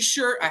a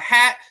t-shirt, a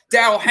hat,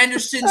 Darrell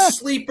Henderson,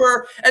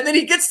 sleeper, and then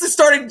he gets the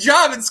starting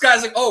job, and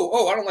Sky's like,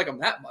 oh, I don't like him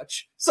that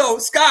much. So,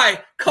 Sky,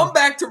 come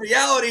back to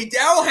reality.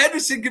 Darrell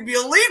Henderson could be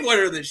a league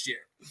winner this year.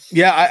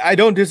 Yeah, I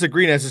don't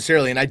disagree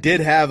necessarily, and I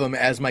did have him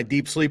as my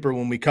deep sleeper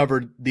when we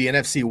covered the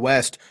NFC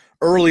West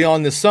early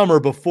on this summer.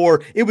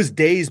 Before it was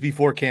days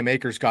before Cam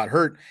Akers got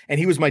hurt, and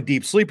he was my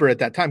deep sleeper at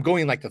that time,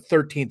 going like the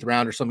 13th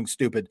round or something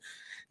stupid.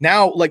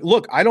 Now,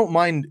 look, I don't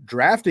mind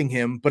drafting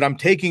him, but I'm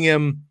taking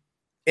him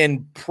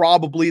in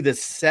probably the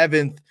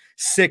 7th,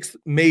 6th,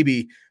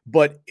 maybe.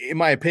 But in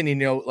my opinion,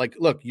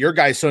 look, your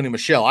guy's Sony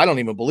Michel. I don't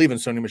even believe in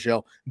Sony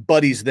Michel,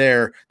 but he's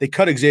there. They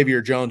cut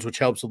Xavier Jones, which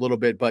helps a little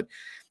bit. But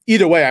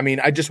either way, I mean,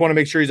 I just want to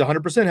make sure he's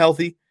 100%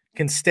 healthy,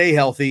 can stay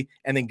healthy,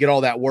 and then get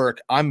all that work.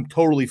 I'm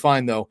totally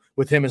fine, though,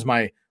 with him as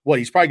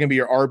he's probably going to be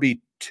your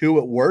RB2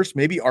 at worst,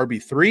 maybe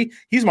RB3.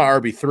 He's my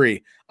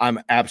RB3. I'm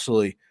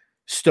absolutely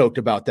stoked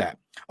about that.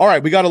 All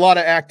right, we got a lot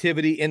of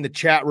activity in the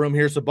chat room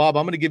here. So, Bob,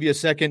 I'm going to give you a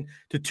second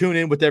to tune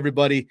in with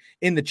everybody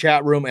in the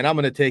chat room, and I'm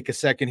going to take a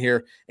second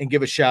here and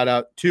give a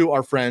shout-out to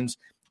our friends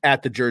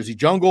at the Jersey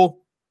Jungle.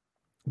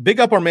 Big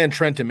up our man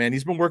Trenton, man.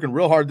 He's been working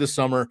real hard this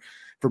summer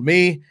for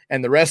me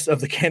and the rest of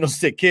the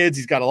Candlestick Kids.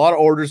 He's got a lot of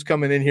orders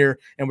coming in here,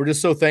 and we're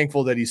just so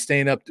thankful that he's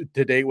staying up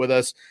to date with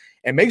us.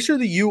 And make sure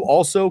that you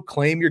also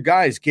claim your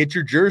guys. Get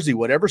your jersey,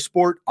 whatever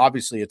sport.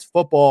 Obviously, it's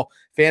football,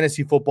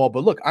 fantasy football.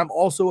 But look, I'm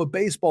also a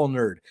baseball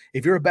nerd.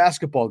 If you're a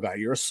basketball guy,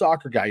 you're a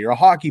soccer guy, you're a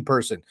hockey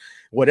person,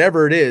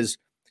 whatever it is,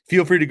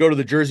 feel free to go to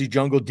the Jersey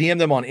Jungle. DM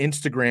them on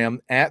Instagram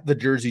at the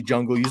Jersey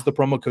Jungle. Use the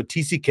promo code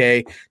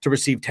TCK to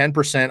receive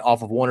 10%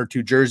 off of 1 or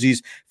 2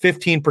 jerseys,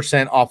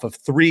 15% off of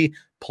 3+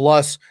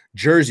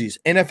 jerseys.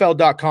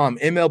 NFL.com,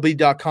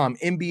 MLB.com,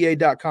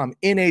 NBA.com,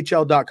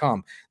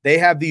 NHL.com. They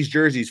have these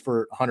jerseys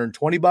for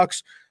 $120,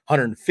 $150,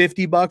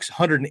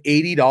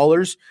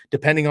 $180,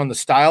 depending on the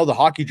style. The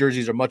hockey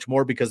jerseys are much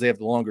more because they have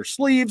the longer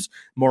sleeves,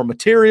 more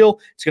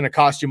material. It's going to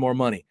cost you more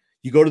money.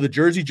 You go to the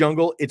Jersey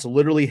Jungle, it's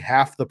literally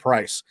half the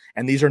price.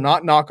 And these are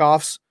not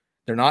knockoffs.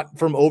 They're not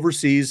from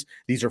overseas.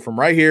 These are from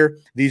right here.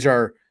 These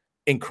are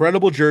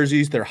incredible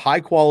jerseys. They're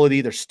high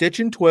quality. They're stitch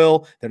and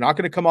twill. They're not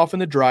going to come off in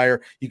the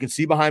dryer. You can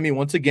see behind me,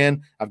 once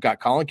again, I've got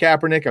Colin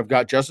Kaepernick. I've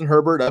got Justin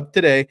Herbert up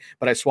today,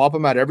 but I swap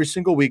them out every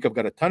single week. I've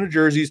got a ton of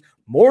jerseys,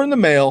 more in the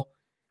mail.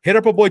 Hit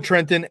up our boy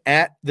Trenton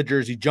at the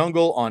Jersey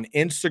Jungle on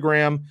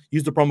Instagram.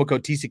 Use the promo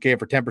code TCK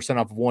for 10%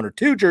 off of 1 or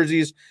 2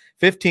 jerseys,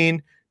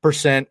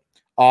 15%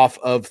 off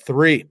of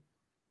 3.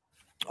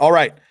 All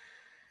right,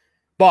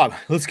 Bob,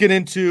 let's get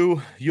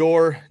into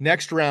your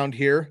next round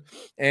here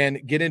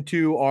and get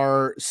into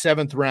our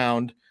 7th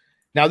round.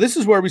 Now, this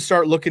is where we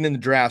start looking in the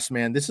drafts,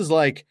 man. This is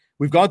like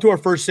we've gone through our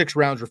first 6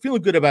 rounds. We're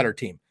feeling good about our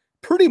team.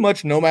 Pretty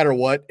much no matter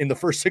what in the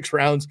first 6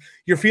 rounds,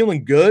 you're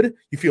feeling good.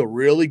 You feel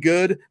really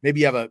good.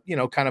 Maybe you have a,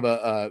 kind of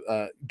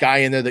a guy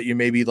in there that you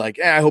maybe like,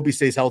 I hope he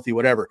stays healthy,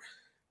 whatever.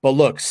 But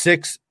look,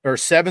 6 or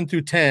 7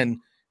 through 10,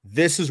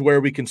 this is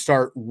where we can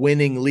start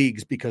winning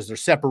leagues because they're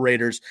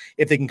separators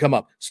if they can come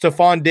up.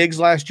 Stephon Diggs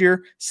last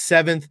year,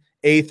 7th,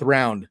 8th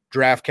round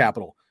draft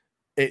capital.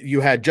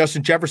 You had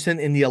Justin Jefferson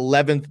in the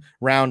 11th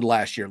round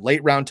last year.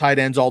 Late round tight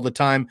ends all the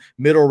time.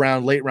 Middle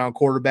round, late round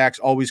quarterbacks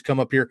always come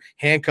up here.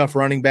 Handcuff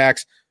running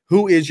backs.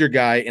 Who is your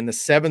guy in the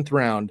 7th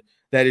round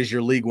that is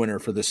your league winner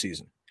for this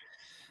season?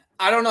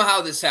 I don't know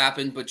how this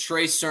happened, but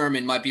Trey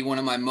Sermon might be one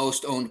of my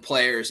most owned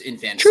players in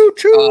fantasy.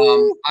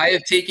 Choo-choo. I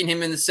have taken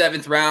him in the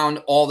 7th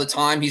round all the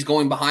time. He's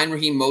going behind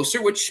Raheem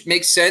Mostert, which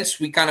makes sense.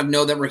 We kind of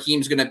know that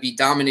Raheem's going to be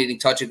dominating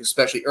touches,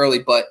 especially early.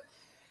 But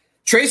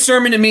Trey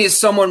Sermon to me is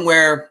someone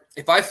where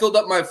if I filled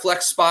up my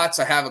flex spots,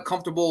 I have a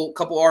comfortable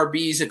couple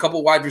RBs, a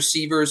couple wide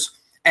receivers,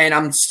 and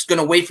I'm going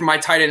to wait for my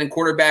tight end and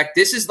quarterback.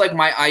 This is like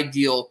my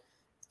ideal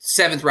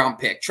 7th round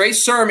pick. Trey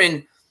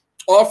Sermon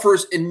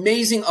offers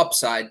amazing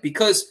upside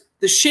because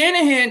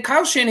the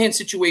Kyle Shanahan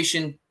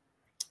situation,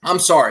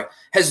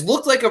 has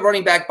looked like a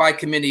running back by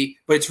committee,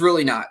 but it's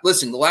really not.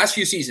 Listen, the last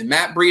few seasons,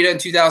 Matt Breida in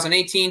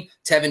 2018,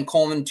 Tevin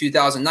Coleman in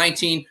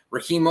 2019,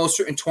 Raheem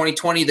Mostert in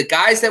 2020, the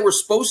guys that were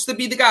supposed to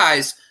be the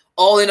guys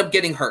all end up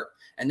getting hurt.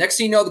 And next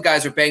thing you know, the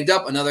guys are banged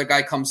up. Another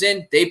guy comes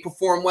in, they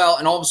perform well,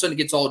 and all of a sudden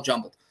it gets all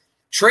jumbled.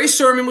 Trey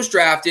Sermon was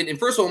drafted, and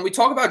first of all, when we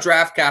talk about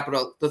draft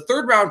capital, the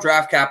 3rd round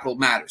draft capital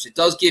matters. It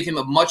does give him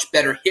a much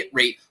better hit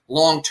rate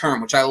long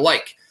term, which I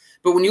like.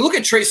 But when you look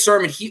at Trey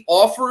Sermon, he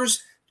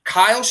offers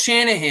Kyle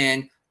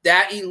Shanahan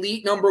that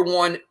elite number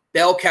 1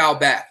 bell cow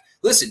back.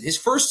 Listen, his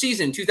first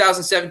season in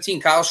 2017,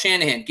 Kyle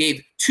Shanahan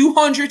gave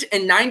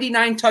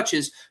 299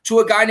 touches to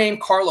a guy named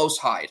Carlos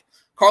Hyde.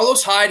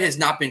 Carlos Hyde has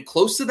not been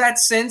close to that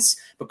since,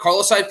 but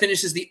Carlos Hyde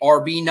finishes the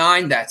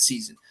RB9 that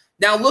season.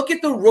 Now look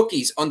at the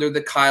rookies under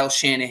the Kyle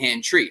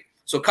Shanahan tree.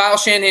 So Kyle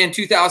Shanahan,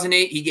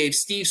 2008, he gave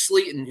Steve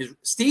Slayton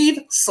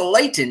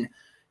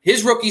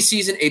his rookie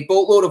season, a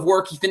boatload of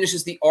work. He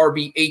finishes the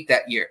RB8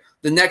 that year.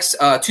 The next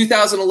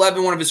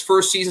 2011, one of his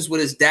first seasons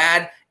with his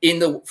dad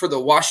for the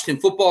Washington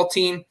football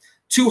team,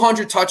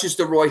 200 touches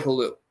to Roy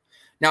Halou.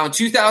 Now in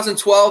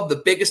 2012,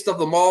 the biggest of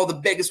them all, the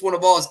biggest one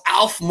of all is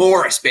Alf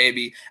Morris,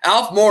 baby.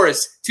 Alf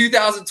Morris,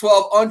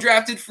 2012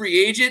 undrafted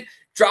free agent,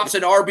 drops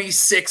an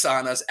RB6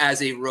 on us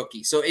as a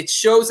rookie. So it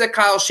shows that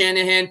Kyle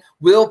Shanahan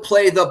will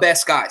play the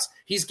best guys.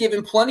 He's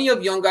given plenty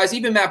of young guys,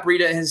 even Matt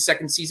Breida in his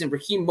 2nd season,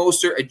 Raheem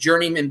Mostert, a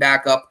journeyman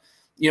backup,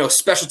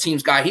 special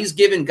teams guy. He's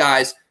given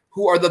guys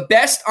who are the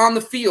best on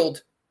the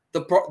field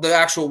the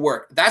actual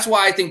work. That's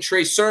why I think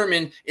Trey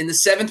Sermon in the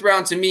 7th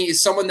round to me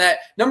is someone that,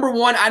 number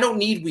 1, I don't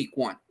need week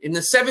 1. In the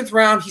 7th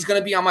round, he's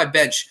going to be on my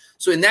bench.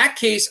 So in that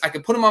case, I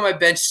could put him on my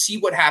bench, see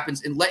what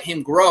happens, and let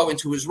him grow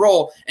into his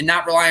role and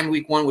not rely on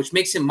week 1, which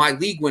makes him my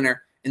league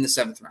winner in the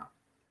 7th round.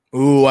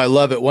 Ooh, I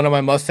love it. One of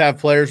my must-have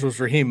players was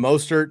Raheem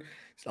Mostert.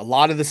 A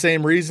lot of the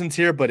same reasons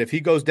here, but if he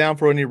goes down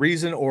for any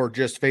reason or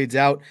just fades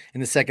out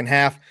in the second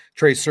half,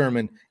 Trey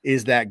Sermon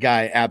is that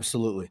guy,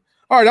 absolutely.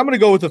 All right, I'm going to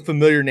go with a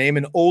familiar name,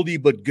 an oldie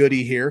but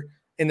goodie here.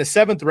 In the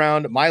 7th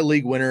round, my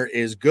league winner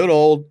is good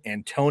old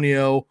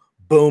Antonio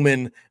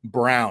Bowman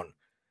Brown.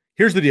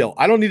 Here's the deal.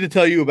 I don't need to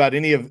tell you about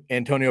any of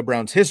Antonio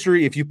Brown's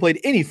history. If you played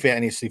any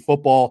fantasy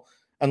football,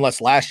 unless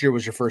last year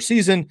was your first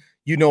season,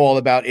 you know all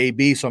about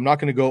AB. So I'm not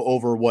going to go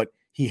over what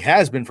he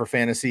has been for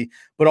fantasy,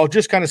 but I'll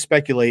just kind of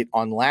speculate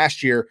on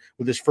last year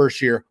with his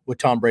first year with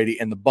Tom Brady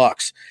and the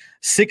Bucs.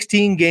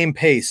 16-game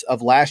pace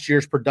of last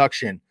year's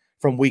production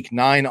from week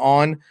 9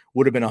 on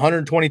would have been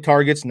 120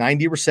 targets,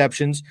 90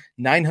 receptions,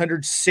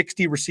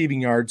 960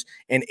 receiving yards,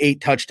 and 8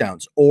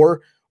 touchdowns.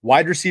 Or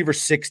wide receiver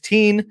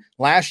 16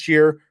 last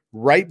year,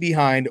 right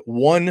behind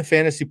 1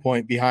 fantasy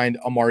point behind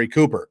Amari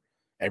Cooper.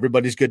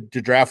 Everybody's good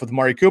to draft with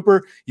Amari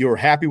Cooper. You were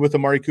happy with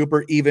Amari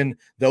Cooper, even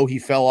though he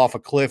fell off a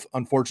cliff,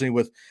 unfortunately,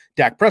 with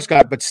Dak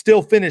Prescott, but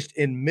still finished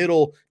in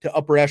middle to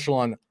upper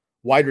echelon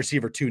wide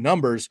receiver 2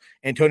 numbers.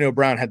 Antonio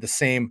Brown had the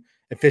same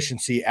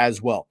efficiency as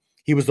well.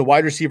 He was the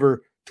wide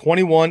receiver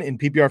 21 in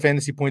PPR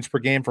fantasy points per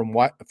game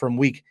from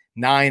week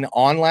 9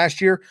 on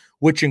last year,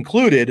 which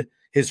included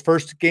his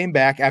first game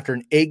back after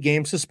an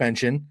 8-game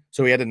suspension.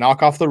 So he had to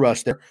knock off the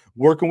rust there,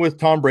 working with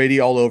Tom Brady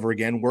all over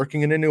again,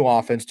 working in a new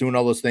offense, doing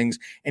all those things.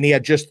 And he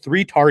had just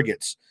 3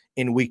 targets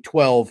in week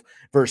 12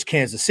 versus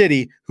Kansas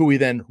City, who he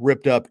then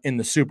ripped up in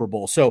the Super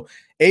Bowl. So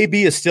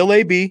AB is still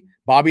AB.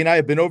 Bobby and I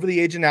have been over the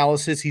age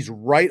analysis. He's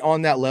right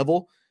on that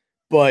level,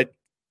 but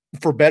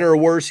for better or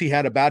worse, he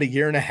had about a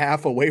year and a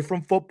half away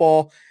from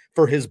football.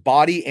 For his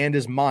body and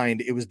his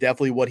mind, it was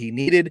definitely what he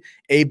needed.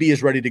 AB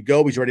is ready to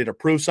go. He's ready to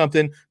prove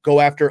something, go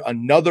after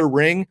another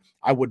ring.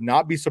 I would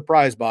not be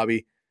surprised,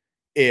 Bobby,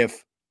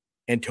 if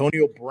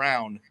Antonio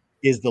Brown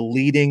is the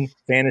leading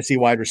fantasy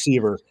wide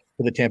receiver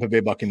for the Tampa Bay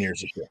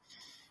Buccaneers this year.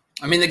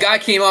 I mean, the guy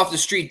came off the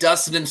street,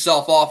 dusted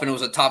himself off, and it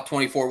was a top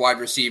 24 wide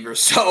receiver.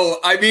 So,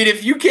 I mean,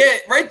 if you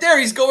can't, right there,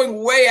 he's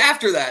going way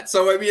after that.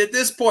 So, I mean, at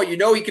this point, you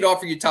know he could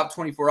offer you top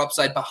 24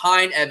 upside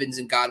behind Evans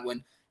and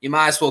Godwin. You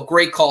might as well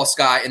great call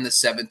Sky in the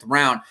 7th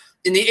round.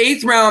 In the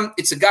 8th round,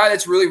 it's a guy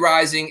that's really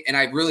rising, and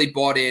I really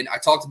bought in. I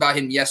talked about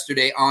him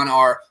yesterday on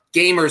our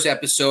Gamers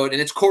episode,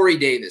 and it's Corey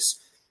Davis.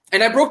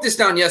 And I broke this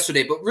down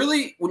yesterday, but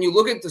really, when you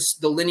look at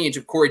the lineage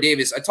of Corey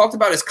Davis, I talked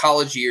about his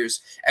college years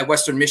at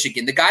Western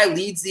Michigan. The guy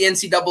leads the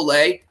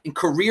NCAA in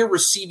career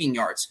receiving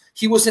yards.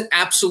 He was an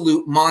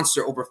absolute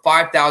monster, over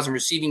 5,000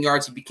 receiving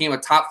yards. He became a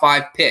top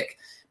 5 pick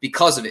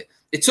because of it.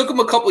 It took him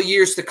a couple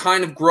years to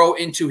kind of grow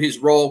into his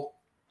role.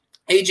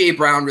 A.J.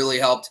 Brown really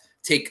helped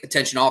take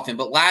attention off him,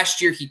 but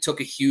last year he took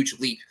a huge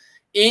leap.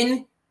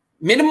 In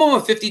minimum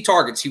of 50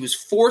 targets, he was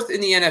 4th in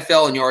the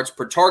NFL in yards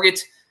per target,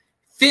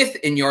 5th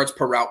in yards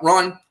per route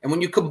run. And when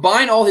you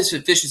combine all his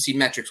efficiency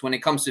metrics, when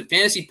it comes to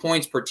fantasy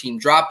points per team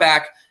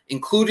dropback,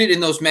 included in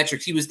those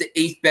metrics, he was the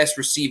 8th best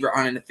receiver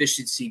on an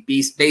efficiency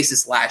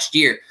basis last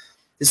year.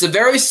 This is a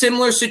very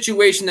similar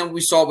situation that we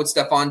saw with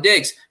Stephon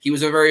Diggs. He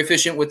was very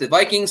efficient with the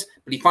Vikings,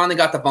 but he finally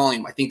got the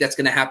volume. I think that's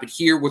going to happen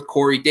here with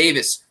Corey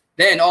Davis.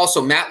 Then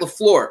also Matt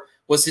LaFleur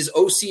was his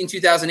OC in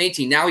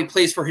 2018. Now he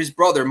plays for his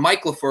brother,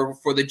 Mike LaFleur,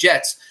 for the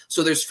Jets.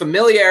 So there's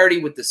familiarity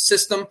with the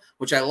system,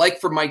 which I like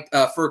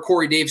for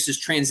Corey Davis's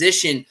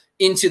transition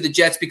into the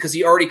Jets because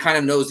he already kind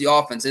of knows the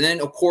offense. And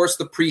then, of course,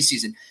 the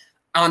preseason.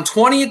 On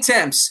 20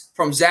 attempts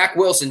from Zach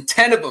Wilson,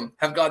 10 of them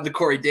have gone to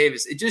Corey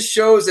Davis. It just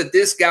shows that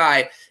this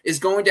guy is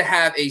going to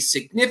have a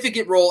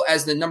significant role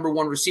as the number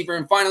 1 receiver.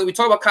 And finally, we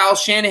talk about Kyle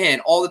Shanahan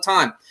all the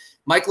time.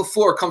 Mike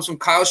LaFleur comes from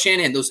Kyle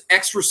Shanahan, those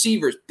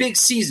ex-receivers, big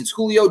seasons.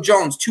 Julio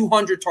Jones,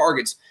 200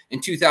 targets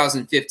in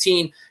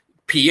 2015.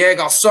 Pierre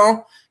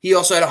Garçon, he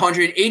also had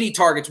 180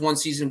 targets one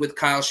season with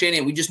Kyle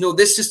Shanahan. We just know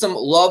this system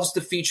loves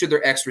to feature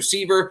their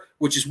ex-receiver,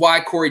 which is why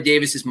Corey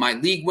Davis is my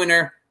league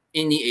winner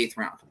in the 8th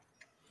round.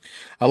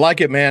 I like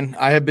it, man.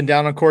 I have been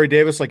down on Corey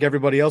Davis like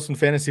everybody else in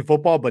fantasy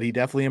football, but he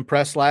definitely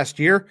impressed last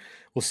year.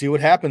 We'll see what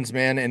happens,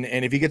 man. And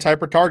if he gets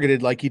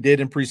hyper-targeted like he did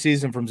in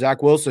preseason from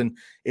Zach Wilson,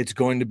 it's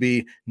going to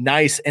be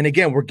nice. And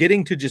again, we're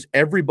getting to just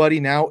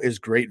everybody now is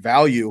great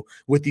value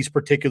with these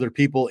particular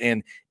people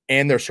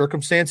and their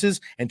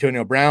circumstances.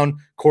 Antonio Brown,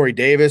 Corey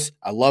Davis,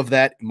 I love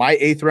that. My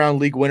 8th round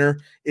league winner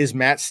is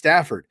Matt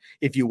Stafford.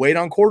 If you wait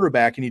on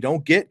quarterback and you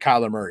don't get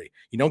Kyler Murray,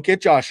 you don't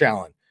get Josh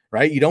Allen,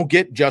 right? You don't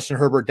get Justin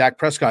Herbert, Dak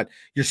Prescott,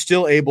 you're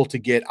still able to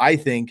get, I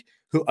think,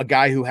 a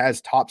guy who has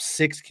top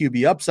 6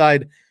 QB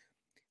upside.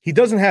 He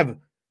doesn't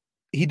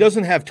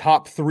have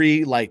top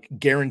 3 like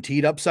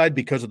guaranteed upside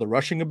because of the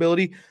rushing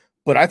ability,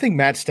 but I think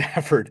Matt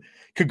Stafford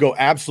could go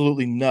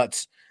absolutely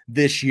nuts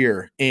this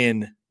year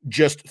in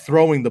just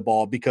throwing the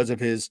ball because of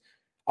his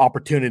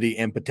opportunity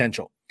and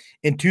potential.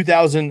 In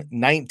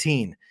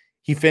 2019,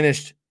 he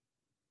finished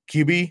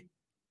QB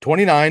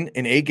 29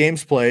 in 8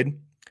 games played,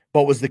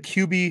 but was the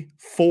QB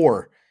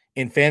 4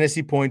 in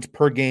fantasy points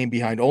per game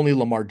behind only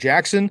Lamar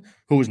Jackson,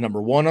 who was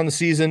number 1 on the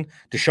season,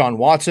 Deshaun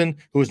Watson,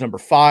 who was number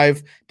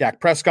 5,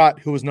 Dak Prescott,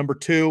 who was number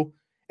 2,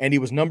 and he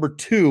was number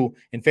 2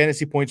 in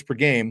fantasy points per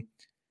game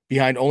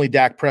behind only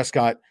Dak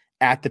Prescott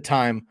at the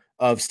time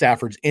of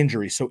Stafford's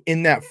injury. So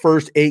in that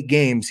first 8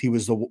 games, he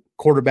was the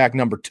quarterback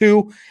number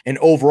 2, and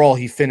overall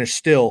he finished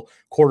still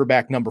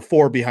quarterback number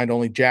 4 behind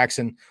only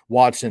Jackson,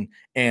 Watson,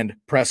 and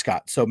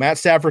Prescott. So Matt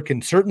Stafford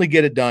can certainly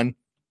get it done.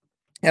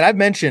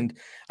 And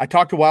I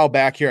talked a while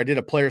back here. I did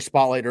a player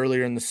spotlight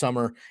earlier in the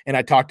summer, and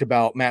I talked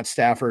about Matt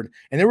Stafford.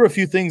 And there were a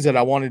few things that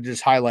I wanted to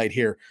just highlight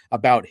here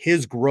about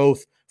his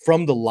growth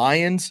from the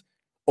Lions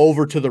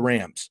over to the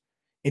Rams.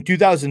 In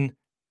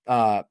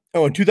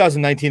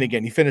 2019,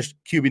 again, he finished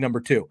QB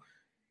number 2.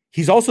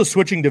 He's also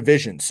switching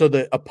divisions. So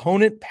the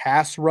opponent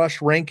pass rush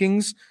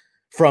rankings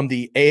from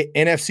the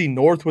NFC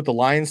North with the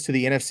Lions to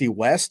the NFC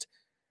West,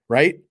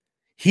 right?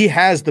 He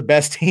has the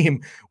best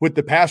team with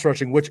the pass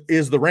rushing, which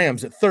is the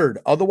Rams at 3rd.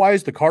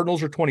 Otherwise, the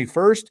Cardinals are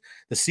 21st.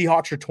 The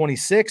Seahawks are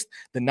 26th.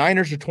 The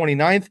Niners are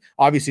 29th.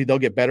 Obviously, they'll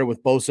get better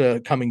with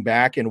Bosa coming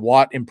back and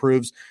Watt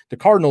improves the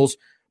Cardinals.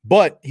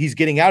 But he's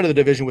getting out of the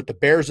division with the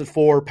Bears at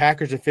 4,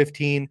 Packers at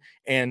 15,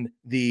 and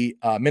the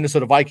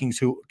Minnesota Vikings,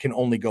 who can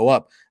only go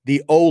up.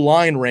 The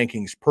O-line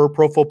rankings per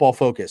Pro Football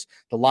Focus.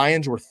 The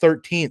Lions were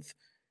 13th.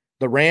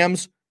 The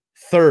Rams,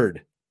 3rd.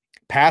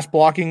 Pass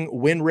blocking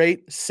win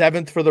rate,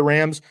 7th for the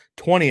Rams,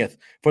 20th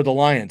for the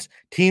Lions.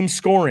 Team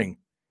scoring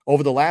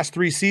over the last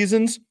 3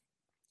 seasons,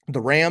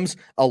 the Rams,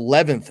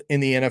 11th in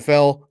the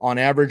NFL on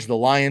average. The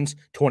Lions,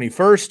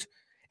 21st.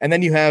 And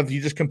then you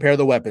just compare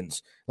the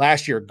weapons.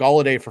 Last year,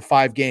 Golladay for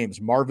 5 games.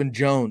 Marvin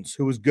Jones,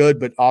 who was good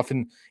but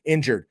often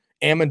injured.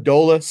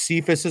 Amendola,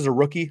 Cephas is a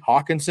rookie.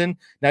 Hawkinson.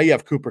 Now you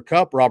have Cooper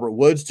Kupp, Robert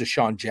Woods,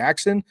 Deshaun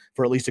Jackson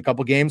for at least a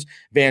couple games.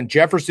 Van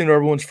Jefferson, who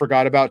everyone's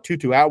forgot about.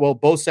 Tutu Atwell,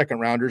 both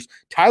second-rounders.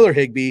 Tyler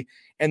Higbee,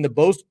 and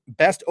the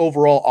best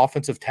overall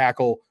offensive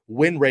tackle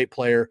win rate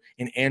player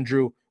in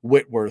Andrew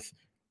Whitworth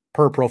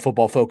per Pro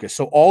Football Focus.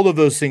 So all of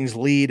those things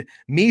lead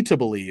me to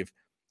believe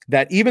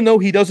that even though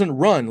he doesn't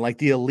run like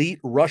the elite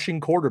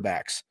rushing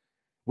quarterbacks,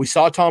 we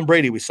saw Tom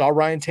Brady, we saw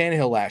Ryan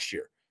Tannehill last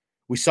year,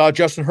 we saw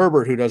Justin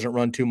Herbert, who doesn't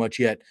run too much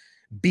yet,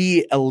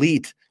 be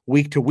elite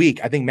week to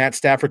week. I think Matt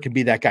Stafford can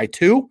be that guy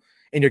too,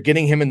 and you're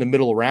getting him in the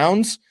middle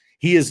rounds.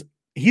 He's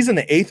in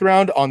the 8th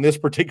round on this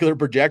particular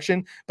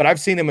projection, but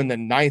I've seen him in the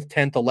 9th,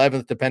 10th,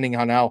 11th, depending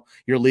on how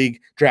your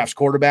league drafts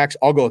quarterbacks.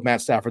 I'll go with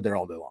Matt Stafford there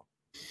all day long.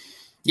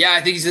 Yeah,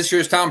 I think he's this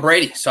year's Tom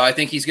Brady. So I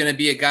think he's going to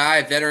be a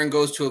guy, veteran,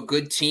 goes to a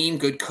good team,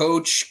 good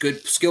coach, good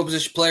skill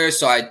position player.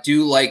 So I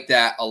do like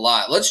that a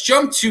lot. Let's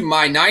jump to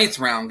my 9th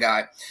round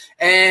guy.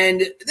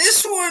 And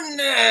this one,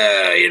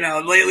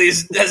 lately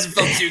doesn't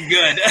feel too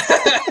good.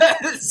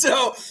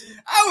 So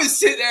I was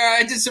sitting there.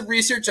 I did some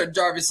research on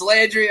Jarvis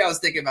Landry. I was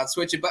thinking about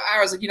switching, but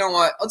I was like, you know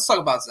what? Let's talk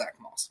about Zach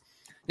Moss.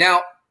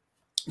 Now,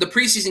 the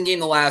preseason game,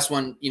 the last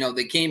one,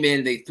 they came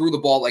in, they threw the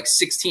ball like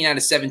 16 out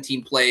of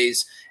 17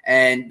 plays.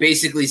 And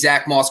basically,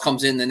 Zach Moss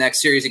comes in the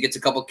next series. He gets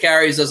a couple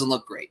carries, doesn't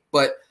look great.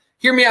 But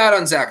hear me out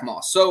on Zach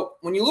Moss. So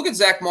when you look at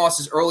Zach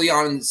Moss's early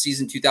on in the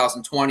season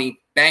 2020,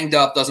 banged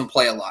up, doesn't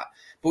play a lot.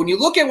 But when you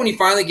look at when he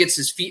finally gets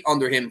his feet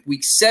under him,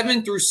 week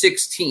 7 through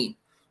 16,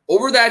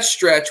 over that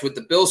stretch with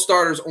the Bills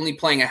starters only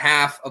playing a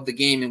half of the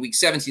game in week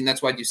 17,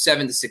 that's why I do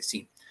 7 to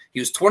 16. He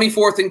was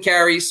 24th in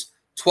carries,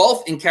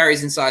 12th in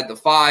carries inside the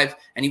 5,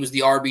 and he was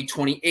the RB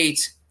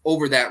 28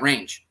 over that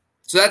range.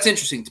 So that's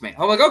interesting to me.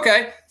 I'm like,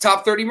 okay,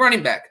 top 30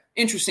 running back.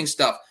 Interesting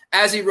stuff.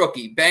 As a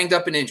rookie, banged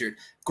up and injured.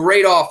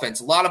 Great offense.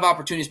 A lot of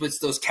opportunities, but it's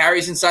those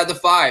carries inside the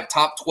 5,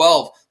 top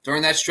 12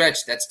 during that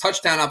stretch. That's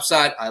touchdown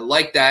upside. I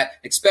like that,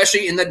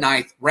 especially in the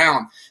 9th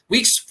round.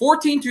 Weeks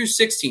 14 through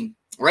 16,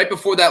 right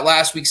before that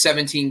last week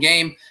 17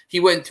 game, he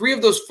went 3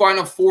 of those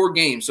final 4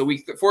 games. So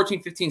week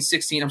 13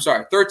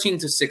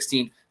 to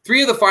 16.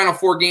 3 of the final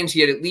 4 games,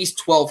 he had at least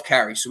 12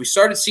 carries. So we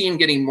started seeing him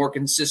getting more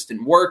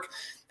consistent work.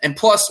 And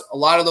plus, a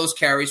lot of those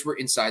carries were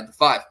inside the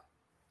 5.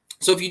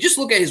 So if you just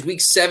look at his week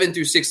 7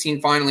 through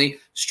 16 finally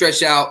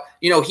stretched out,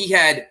 he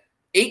had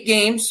 8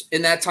 games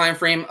in that time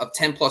frame of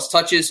 10-plus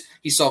touches.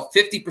 He saw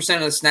 50%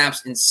 of the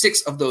snaps in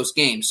 6 of those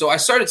games. So I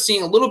started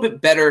seeing a little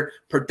bit better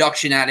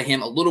production out of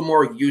him, a little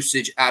more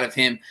usage out of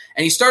him,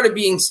 and he started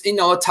being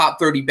a top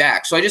 30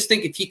 back. So I just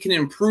think if he can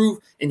improve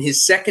in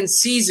his second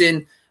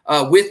season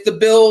with the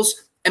Bills,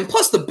 and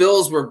plus the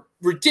Bills were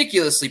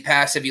ridiculously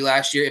pass-heavy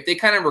last year, if they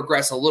kind of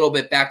regress a little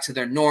bit back to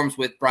their norms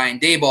with Brian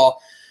Daboll.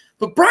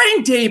 But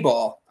Brian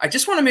Daboll, I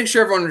just want to make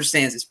sure everyone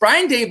understands this.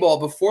 Brian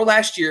Daboll, before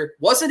last year,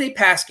 wasn't a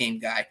pass game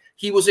guy.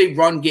 He was a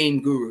run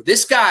game guru.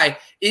 This guy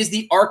is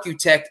the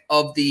architect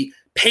of the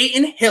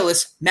Peyton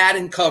Hillis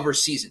Madden cover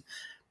season.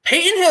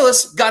 Peyton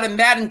Hillis got a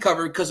Madden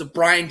cover because of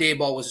Brian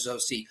Daboll was his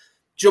OC.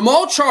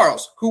 Jamal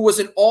Charles, who was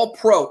an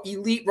all-pro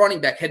elite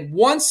running back, had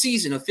 1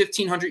 season of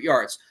 1,500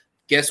 yards.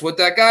 Guess what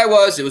that guy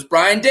was? It was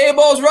Brian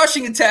Daboll's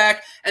rushing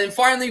attack. And then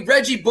finally,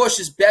 Reggie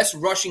Bush's best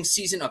rushing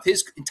season of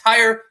his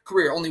entire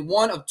career. Only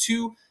one of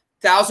 2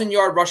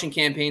 1,000-yard rushing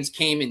campaigns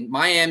came in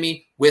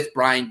Miami with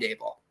Brian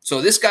Daboll.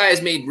 So this guy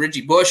has made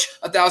Reggie Bush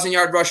a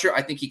 1,000-yard rusher.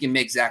 I think he can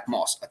make Zach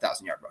Moss a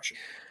 1,000-yard rusher.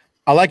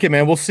 I like it,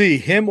 man. We'll see.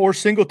 Him or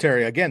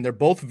Singletary. Again, they're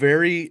both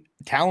very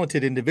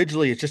talented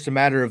individually. It's just a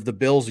matter of the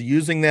Bills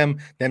using them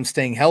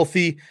staying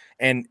healthy,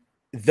 and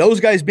those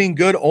guys being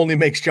good only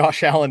makes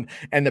Josh Allen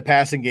and the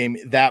passing game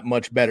that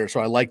much better. So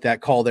I like that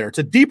call there. It's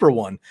a deeper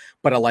one,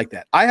 but I like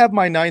that. I have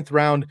my 9th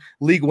round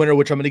league winner,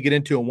 which I'm going to get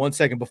into in 1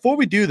 second. Before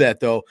we do that,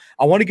 though,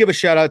 I want to give a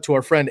shout out to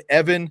our friend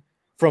Evan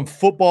from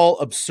Football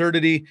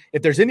Absurdity.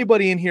 If there's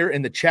anybody in here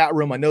in the chat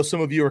room, I know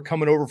some of you are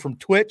coming over from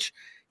Twitch.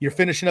 You're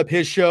finishing up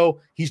his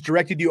show. He's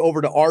directed you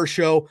over to our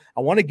show.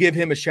 I want to give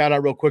him a shout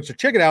out real quick. So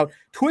check it out.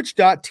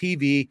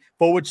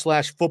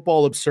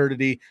 Twitch.tv/Football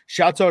Absurdity.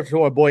 Shouts out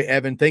to our boy,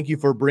 Evan. Thank you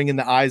for bringing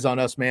the eyes on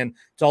us, man.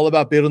 It's all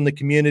about building the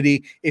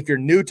community. If you're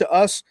new to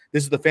us,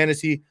 this is the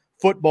Fantasy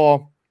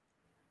Football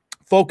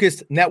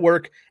Focused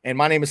Network. And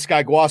my name is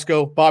Sky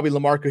Guasco. Bobby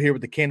Lamarco here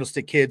with the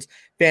Candlestick Kids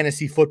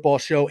Fantasy Football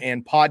Show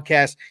and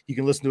Podcast. You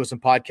can listen to us in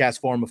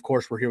podcast form. Of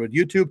course, we're here with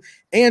YouTube.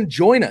 And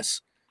join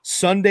us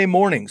Sunday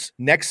mornings,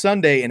 next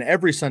Sunday and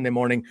every Sunday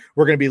morning,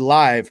 we're going to be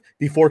live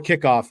before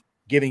kickoff,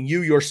 giving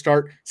you your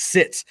start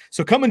sits.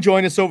 So come and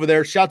join us over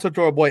there. Shouts out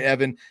to our boy,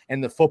 Evan,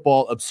 and the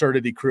Football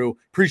Absurdity crew.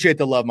 Appreciate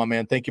the love, my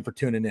man. Thank you for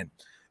tuning in.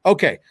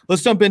 Okay,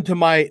 let's jump into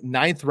my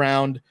 9th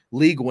round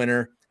league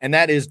winner, and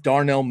that is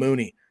Darnell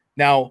Mooney.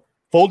 Now,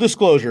 full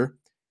disclosure,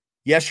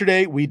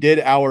 yesterday we did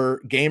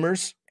our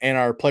gamers and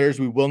our players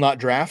we will not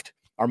draft,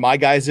 our my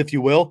guys, if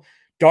you will.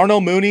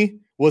 Darnell Mooney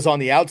was on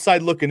the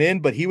outside looking in,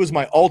 but he was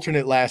my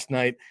alternate last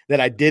night that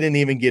I didn't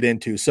even get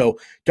into. So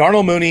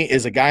Darnell Mooney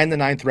is a guy in the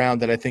 9th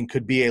round that I think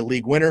could be a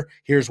league winner.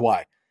 Here's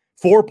why.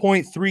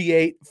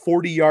 4.38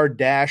 40-yard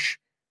dash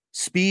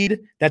speed.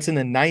 That's in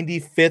the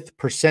 95th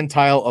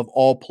percentile of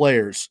all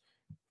players.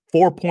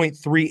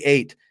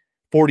 4.38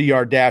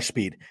 40-yard dash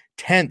speed.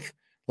 10th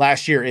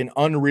last year in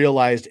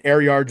unrealized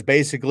air yards,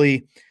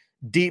 basically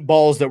deep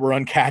balls that were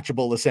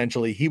uncatchable,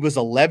 essentially. He was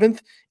 11th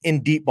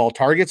in deep ball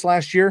targets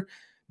last year,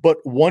 but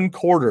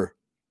 1/4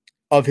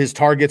 of his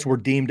targets were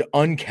deemed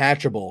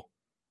uncatchable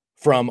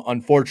from,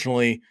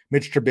 unfortunately,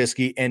 Mitch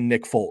Trubisky and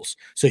Nick Foles.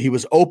 So he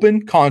was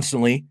open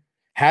constantly,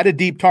 had a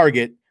deep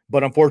target,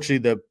 but unfortunately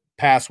the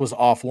pass was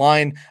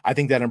offline. I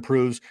think that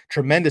improves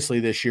tremendously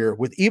this year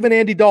with even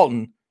Andy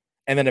Dalton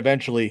and then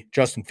eventually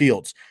Justin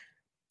Fields.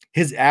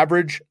 His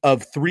average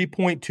of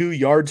 3.2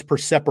 yards per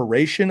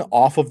separation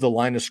off of the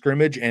line of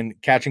scrimmage and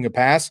catching a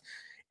pass,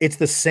 it's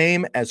the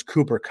same as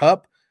Cooper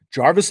Kupp,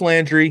 Jarvis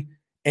Landry,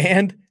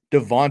 and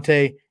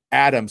Davante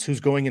Adams, who's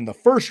going in the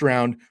first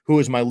round, who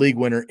is my league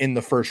winner in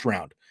the first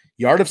round.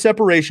 Yard of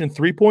separation,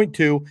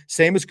 3.2,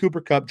 same as Cooper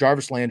Kupp,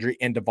 Jarvis Landry,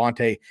 and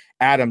Davante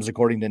Adams,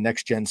 according to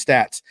Next Gen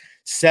Stats.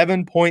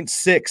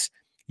 7.6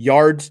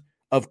 yards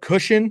of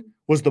cushion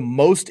was the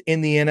most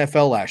in the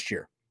NFL last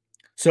year.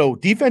 So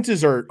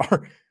defenses are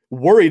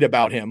worried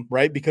about him,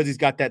 right? Because he's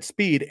got that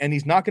speed and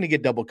he's not going to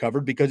get double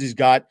covered because he's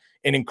got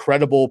an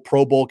incredible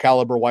Pro Bowl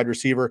caliber wide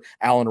receiver,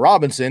 Allen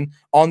Robinson,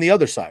 on the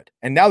other side.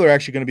 And now they're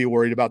actually going to be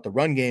worried about the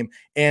run game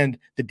and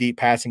the deep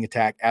passing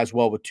attack as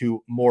well with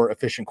two more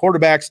efficient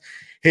quarterbacks.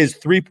 His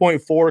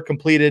 3.4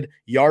 completed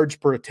yards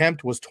per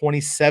attempt was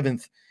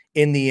 27th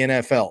in the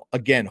NFL.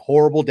 Again,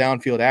 horrible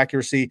downfield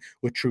accuracy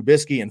with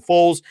Trubisky and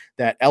Foles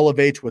that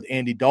elevates with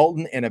Andy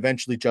Dalton and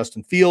eventually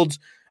Justin Fields.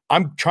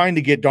 I'm trying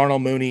to get Darnell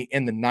Mooney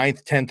in the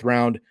 9th, 10th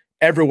round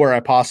everywhere I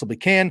possibly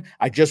can.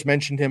 I just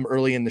mentioned him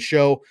early in the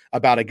show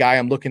about a guy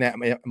I'm looking at,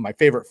 my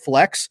favorite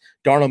flex.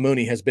 Darnell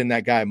Mooney has been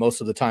that guy most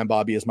of the time,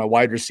 Bobby, is my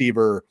wide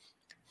receiver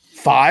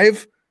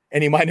 5,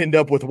 and he might end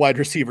up with wide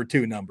receiver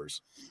 2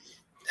 numbers.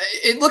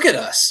 Look at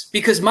us,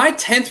 because my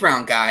 10th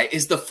round guy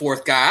is the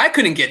 4th guy I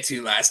couldn't get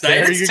to last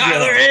night. It's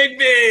Tyler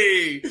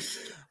Higbee.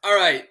 All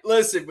right,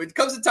 listen, when it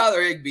comes to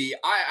Tyler Higbee,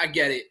 I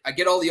get it. I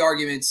get all the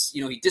arguments.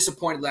 You know, he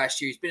disappointed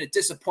last year. He's been a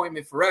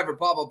disappointment forever,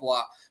 blah, blah,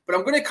 blah. But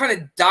I'm going to kind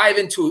of dive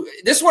into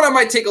this one. I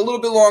might take a little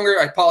bit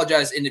longer. I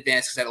apologize in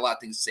advance because I had a lot of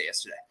things to say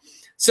yesterday.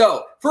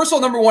 So, first of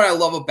all, number one I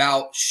love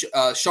about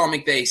Sean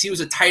McVay is he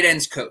was a tight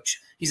ends coach.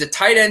 He's a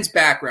tight ends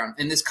background.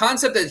 And this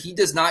concept that he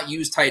does not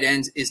use tight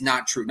ends is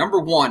not true.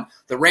 Number one,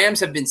 the Rams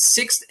have been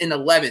 6th and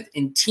 11th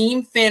in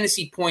team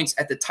fantasy points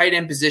at the tight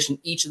end position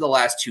each of the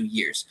last 2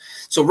 years.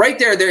 So right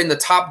there, they're in the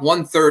top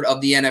 1/3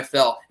 of the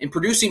NFL in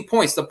producing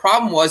points. The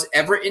problem was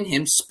Everett and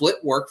him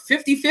split work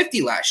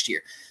 50-50 last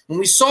year. When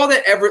we saw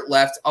that Everett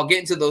left, I'll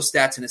get into those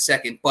stats in a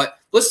second, but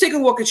let's take a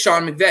look at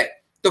Sean McVay.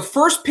 The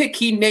first pick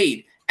he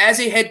made as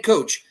a head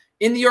coach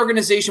in the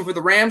organization for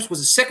the Rams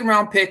was a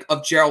 2nd-round pick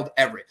of Gerald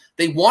Everett.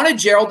 They wanted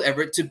Gerald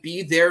Everett to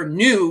be their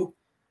new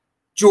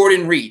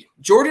Jordan Reed.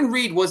 Jordan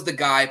Reed was the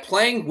guy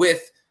playing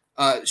with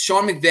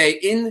Sean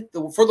McVay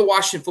for the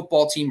Washington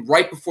football team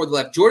right before they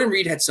left. Jordan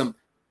Reed had some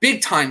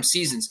big-time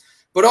seasons,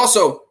 but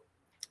also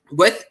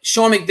with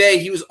Sean McVay,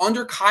 he was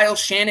under Kyle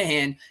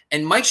Shanahan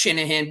and Mike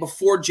Shanahan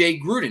before Jay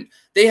Gruden.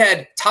 They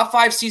had top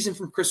 5 season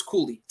from Chris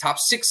Cooley, top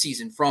 6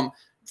 season from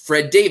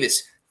Fred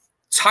Davis,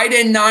 tight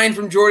end 9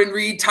 from Jordan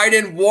Reed, tight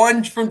end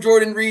 1 from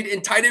Jordan Reed,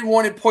 and tight end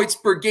 1 in points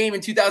per game in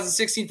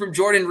 2016 from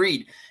Jordan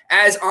Reed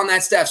as on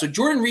that staff. So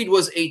Jordan Reed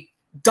was a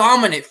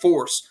dominant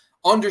force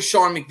under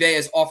Sean McVay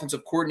as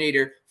offensive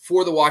coordinator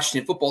for the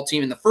Washington football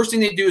team. And the first thing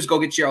they do is go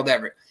get Gerald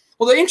Everett.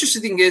 Well, the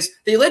interesting thing is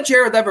they let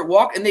Gerald Everett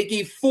walk, and they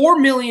gave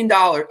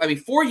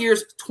 $4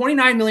 years,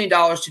 $29 million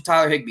to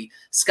Tyler Higbee.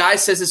 Sky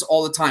says this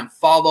all the time,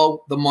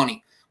 follow the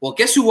money. Well,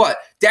 guess what?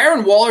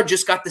 Darren Waller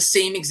just got the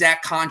same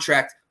exact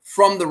contract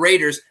from the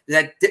Raiders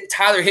that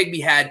Tyler Higbee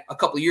had a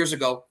couple of years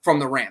ago from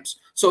the Rams.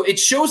 So it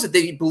shows that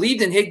they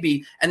believed in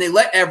Higbee, and they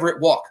let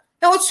Everett walk.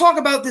 Now let's talk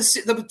about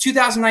the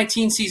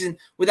 2019 season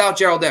without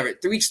Gerald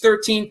Everett, weeks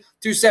 13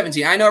 through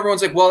 17. I know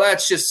everyone's like, well,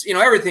 that's just,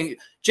 everything.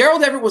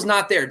 Gerald Everett was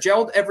not there.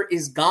 Gerald Everett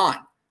is gone,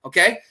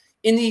 okay?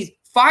 In the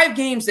 5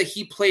 games that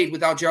he played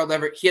without Gerald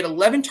Everett, he had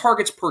 11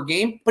 targets per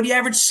game, but he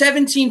averaged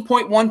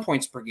 17.1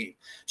 points per game.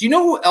 Do you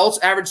know who else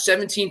averaged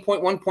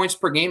 17.1 points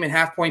per game in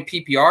half-point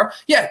PPR?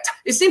 Yeah,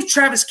 his name's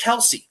Travis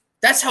Kelce.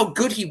 That's how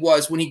good he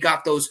was when he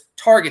got those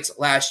targets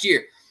last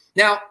year.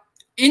 Now,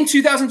 in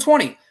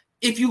 2020,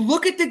 if you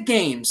look at the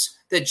games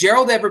that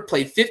Gerald Everett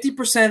played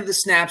 50% of the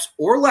snaps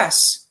or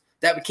less,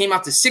 that came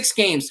out to 6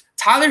 games,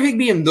 Tyler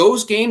Higbee in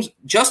those games,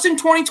 just in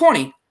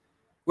 2020,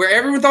 where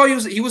everyone thought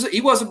he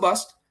was a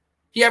bust,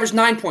 he averaged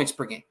 9 points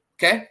per game.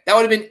 Okay, that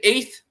would have been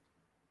 8th,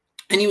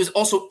 and he was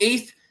also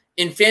 8th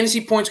in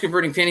fantasy points,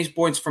 converting fantasy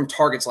points from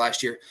targets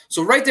last year.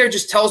 So right there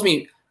just tells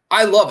me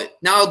I love it.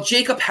 Now,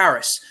 Jacob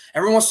Harris.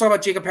 Everyone wants to talk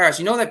about Jacob Harris.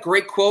 You know that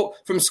great quote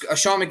from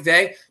Sean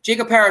McVay?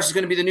 Jacob Harris is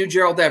going to be the new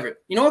Gerald Everett.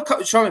 You know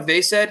what Sean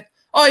McVay said?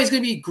 Oh, he's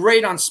going to be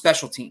great on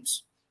special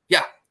teams.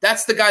 Yeah,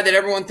 that's the guy that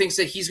everyone thinks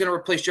that he's going to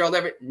replace Gerald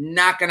Everett.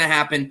 Not going to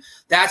happen.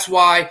 That's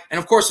why. And,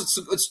 of course,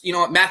 it's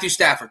Matthew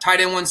Stafford. Tight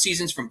end 1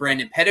 seasons from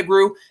Brandon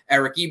Pettigrew,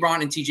 Eric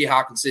Ebron, and TJ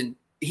Hawkinson.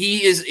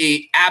 He is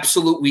a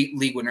absolute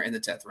league winner in the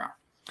 10th round.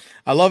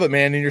 I love it,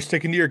 man. And you're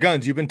sticking to your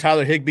guns. You've been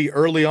Tyler Higbee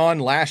early on.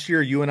 Last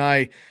year, you and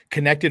I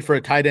connected for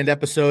a tight end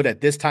episode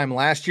at this time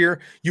last year.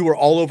 You were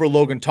all over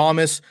Logan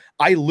Thomas.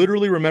 I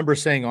literally remember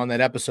saying on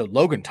that episode,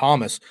 Logan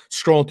Thomas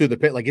scrolling through the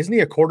pit, like, isn't he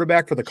a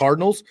quarterback for the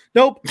Cardinals?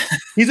 Nope.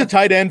 He's a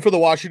tight end for the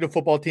Washington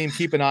football team.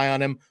 Keep an eye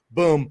on him.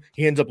 Boom.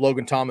 He ends up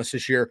Logan Thomas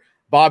this year.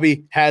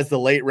 Bobby has the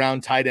late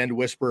round tight end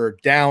whisperer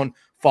down.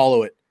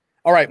 Follow it.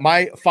 All right.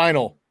 My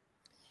final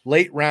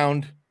late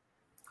round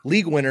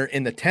league winner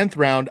in the 10th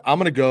round, I'm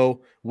going to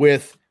go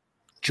with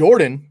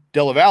Jordan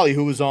Della Valle,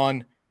 who was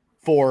on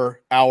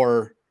for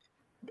our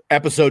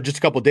episode just a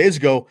couple of days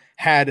ago,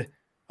 had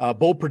a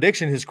bold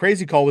prediction. His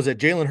crazy call was that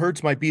Jalen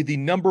Hurts might be the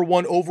number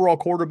 1 overall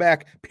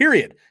quarterback,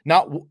 period.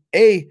 Not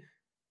a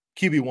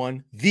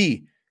QB1,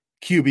 the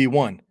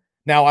QB1.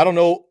 Now, I don't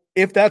know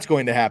if that's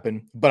going to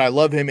happen, but I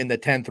love him in the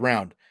 10th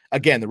round.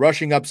 Again, the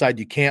rushing upside,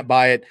 you can't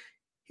buy it.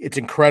 It's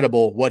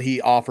incredible what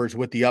he offers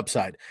with the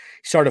upside.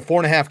 He started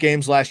 4.5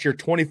 games last year,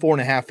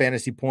 24.5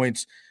 fantasy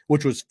points,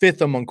 which was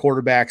 5th among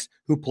quarterbacks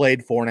who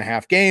played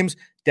 4.5 games.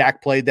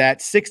 Dak played that,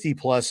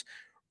 60-plus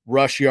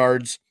rush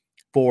yards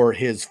for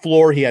his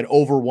floor. He had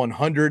over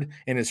 100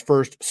 in his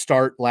first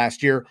start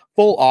last year.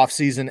 Full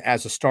offseason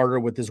as a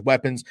starter with his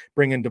weapons,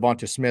 bringing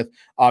Devonta Smith,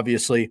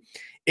 obviously.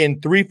 In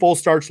 3 full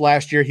starts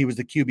last year, he was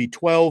the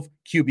QB12,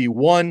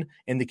 QB1,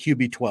 and the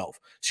QB12.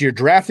 So you're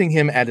drafting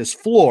him at his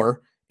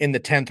floor in the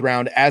 10th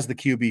round as the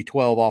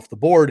QB12 off the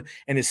board,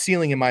 and his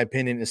ceiling, in my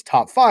opinion, is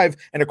top 5,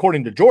 and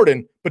according to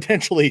Jordan,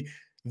 potentially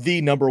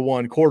the number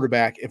 1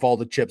 quarterback if all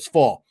the chips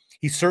fall.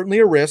 He's certainly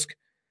a risk,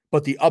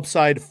 but the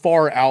upside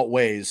far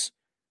outweighs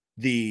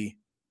the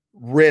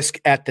risk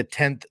at the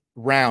 10th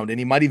round, and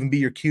he might even be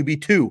your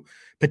QB2,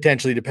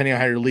 potentially, depending on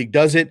how your league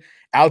does it.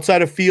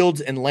 Outside of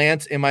Fields and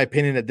Lance, in my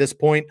opinion, at this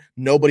point,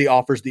 nobody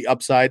offers the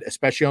upside,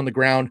 especially on the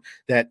ground,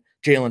 that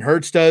Jalen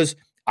Hurts does.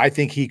 I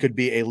think he could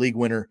be a league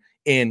winner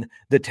in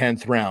the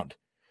 10th round.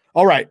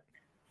 All right.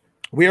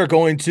 We are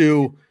going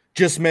to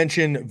just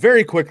mention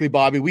very quickly,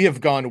 Bobby, we have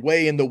gone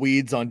way in the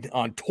weeds on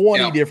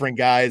 20 different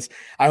guys.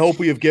 I hope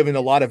we have given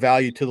a lot of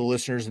value to the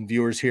listeners and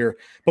viewers here.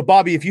 But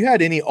Bobby, if you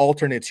had any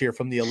alternates here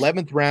from the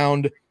 11th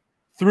round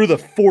through the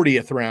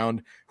 40th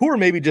round, who are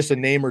maybe just a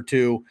name or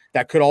two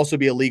that could also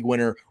be a league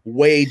winner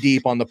way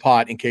deep on the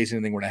pot in case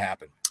anything were to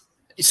happen?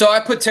 So I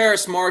put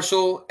Terrace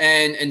Marshall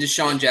and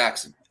Deshaun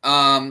Jackson.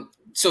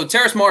 So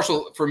Terrace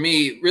Marshall, for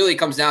me, really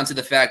comes down to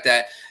the fact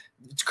that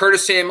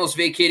Curtis Samuel's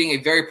vacating a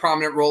very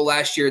prominent role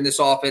last year in this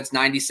offense,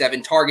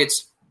 97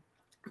 targets.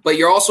 But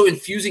you're also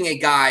infusing a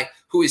guy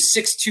who is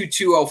 6'2",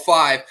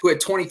 205, who had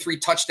 23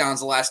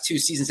 touchdowns the last 2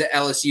 seasons at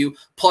LSU,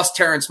 plus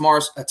Terrace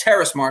Marshall,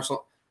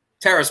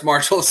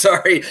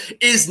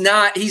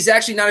 he's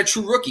actually not a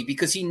true rookie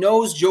because he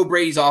knows Joe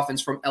Brady's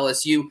offense from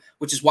LSU,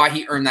 which is why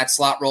he earned that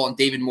slot role, and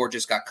David Moore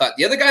just got cut.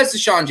 The other guy is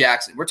Deshaun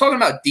Jackson. We're talking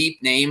about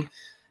deep name.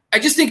 I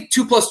just think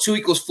 2 +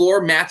 2 =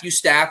 4. Matthew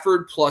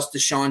Stafford plus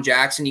Deshaun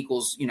Jackson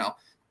equals,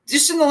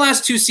 just in the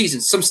last 2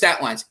 seasons, some stat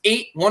lines: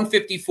 8,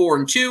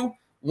 154-2,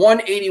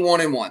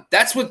 181-1.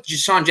 That's what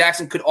Deshaun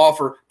Jackson could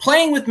offer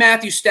playing with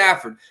Matthew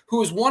Stafford, who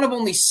was one of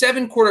only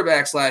 7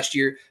 quarterbacks last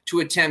year to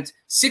attempt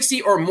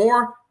 60 or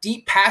more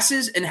deep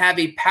passes and have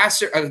a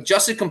passer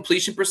adjusted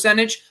completion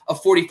percentage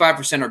of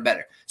 45% or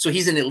better. So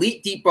he's an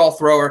elite deep ball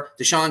thrower.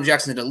 Deshaun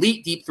Jackson, an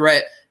elite deep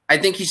threat. I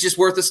think he's just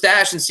worth a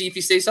stash and see if he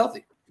stays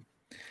healthy.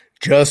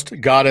 Just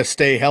got to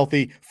stay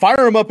healthy.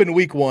 Fire him up in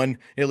week 1.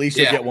 At least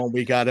you'll get 1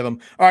 week out of him.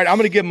 All right, I'm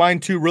going to give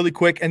mine too really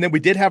quick. And then we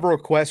did have a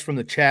request from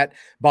the chat.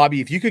 Bobby,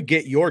 if you could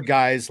get your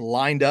guys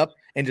lined up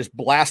and just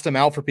blast them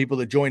out for people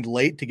that joined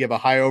late to give a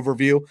high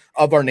overview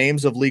of our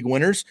names of league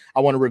winners.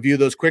 I want to review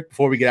those quick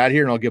before we get out of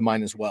here, and I'll give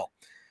mine as well.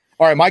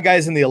 All right, my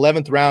guys in the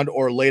 11th round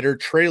or later,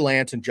 Trey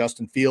Lance and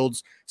Justin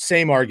Fields,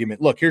 same argument.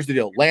 Look, here's the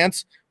deal.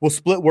 Lance will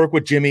split work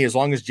with Jimmy as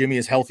long as Jimmy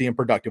is healthy and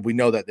productive. We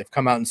know that. They've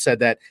come out and said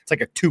that. It's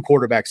like a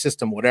 2-quarterback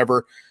system,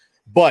 whatever.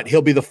 But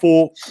he'll be the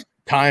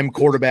full-time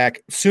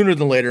quarterback sooner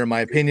than later, in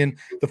my opinion.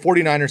 The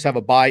 49ers have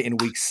a bye in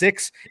week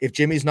 6. If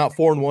Jimmy's not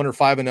 4-1 or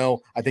 5-0,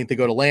 I think they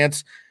go to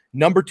Lance.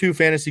 Number 2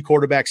 fantasy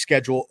quarterback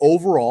schedule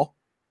overall.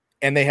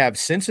 And they have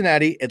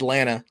Cincinnati,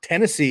 Atlanta,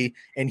 Tennessee,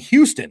 and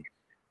Houston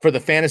for the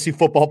fantasy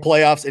football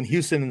playoffs, and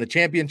Houston in the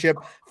championship.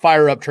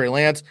 Fire up Trey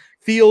Lance.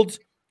 Fields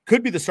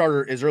could be the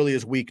starter as early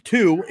as week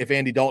 2 if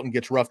Andy Dalton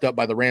gets roughed up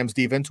by the Rams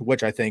defense,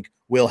 which I think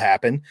will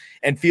happen.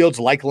 And Fields,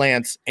 like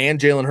Lance and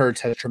Jalen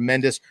Hurts, has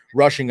tremendous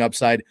rushing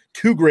upside.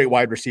 2 great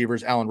wide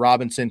receivers, Allen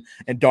Robinson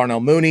and Darnell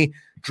Mooney.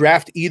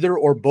 Draft either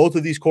or both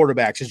of these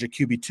quarterbacks as your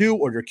QB2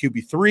 or your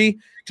QB3.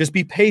 Just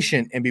be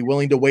patient and be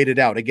willing to wait it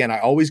out. Again, I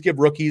always give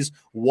rookies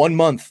 1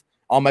 month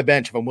on my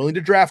bench. If I'm willing to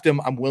draft them,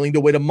 I'm willing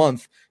to wait a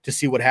month to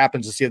see what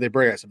happens, to see if they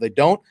break us. If they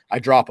don't, I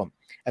drop them.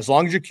 As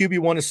long as your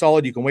QB1 is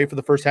solid, you can wait for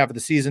the first half of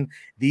the season.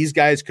 These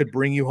guys could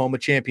bring you home a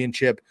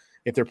championship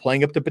if they're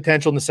playing up to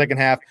potential in the second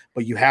half,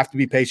 but you have to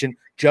be patient.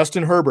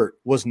 Justin Herbert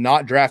was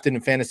not drafted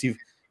in fantasy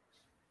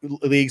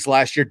leagues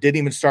last year, didn't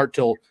even start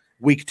till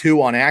week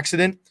 2 on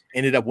accident,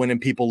 ended up winning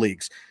people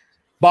leagues.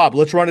 Bob,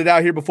 let's run it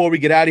out here before we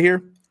get out of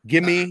here.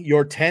 Give me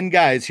your 10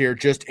 guys here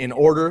just in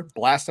order.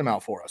 Blast them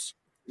out for us.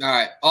 All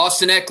right.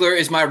 Austin Eckler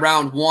is my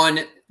round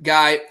 1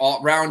 guy.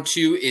 Round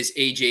 2 is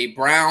A.J.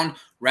 Brown.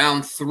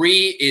 Round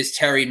 3 is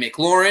Terry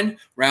McLaurin.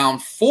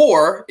 Round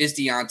 4 is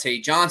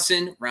Deontay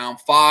Johnson.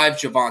 Round 5,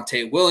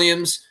 Javonte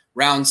Williams.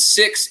 Round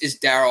 6 is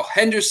Darrell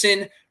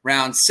Henderson.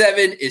 Round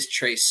 7 is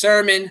Trey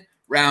Sermon.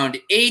 Round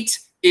 8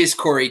 is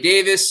Corey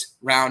Davis.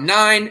 Round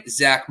 9,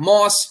 Zach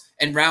Moss.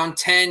 And round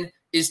 10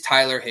 is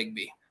Tyler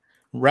Higbee.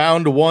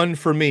 Round 1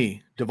 for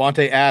me,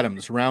 Devontae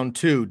Adams. Round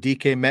 2,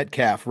 DK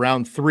Metcalf.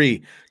 Round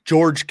 3,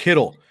 George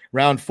Kittle.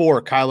 Round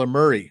 4, Kyler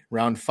Murray.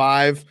 Round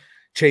 5,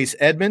 Chase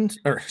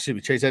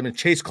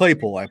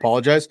Claypool. I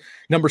apologize.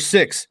 Number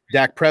 6,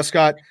 Dak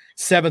Prescott.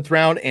 7th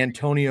round,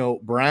 Antonio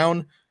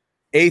Brown.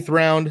 8th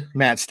round,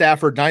 Matt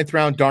Stafford. 9th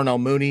round, Darnell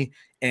Mooney.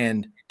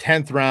 And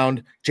 10th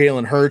round,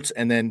 Jalen Hurts,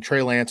 and then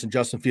Trey Lance and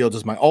Justin Fields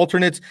as my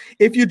alternates.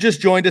 If you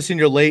just joined us and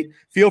you're late,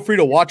 feel free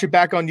to watch it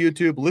back on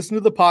YouTube, listen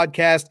to the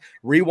podcast,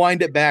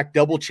 rewind it back,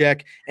 double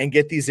check, and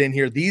get these in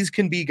here. These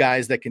can be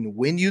guys that can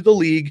win you the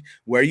league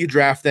where you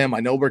draft them.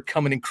 I know we're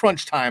coming in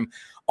crunch time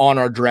on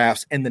our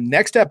drafts, and the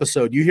next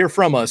episode you hear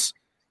from us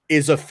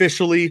is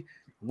officially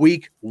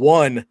week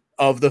 1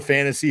 of the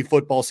fantasy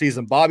football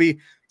season. Bobby,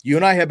 you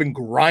and I have been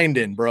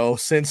grinding, bro,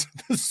 since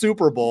the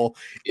Super Bowl.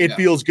 It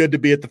feels good to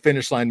be at the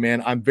finish line,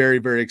 man. I'm very,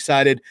 very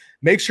excited.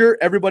 Make sure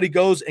everybody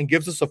goes and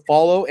gives us a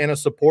follow and a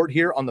support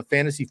here on the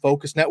Fantasy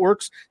Focus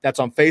Networks. That's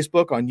on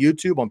Facebook, on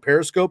YouTube, on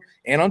Periscope,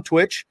 and on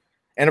Twitch.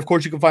 And, of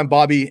course, you can find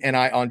Bobby and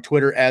I on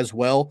Twitter as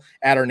well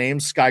at our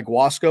names, Sky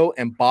Guasco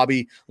and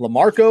Bobby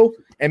Lamarco.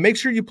 And make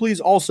sure you please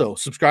also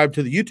subscribe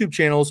to the YouTube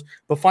channels,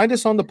 but find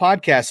us on the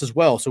podcast as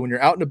well. So when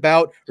you're out and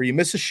about or you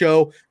miss a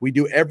show, we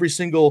do every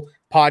single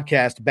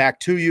podcast back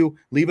to you.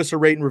 Leave us a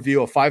rate and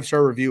review. A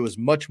 5-star review is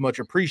much, much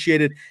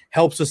appreciated.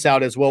 Helps us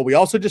out as well. We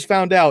also just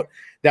found out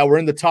that we're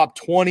in the top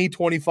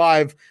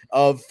 25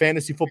 of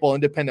fantasy football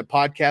independent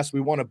podcasts. We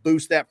want to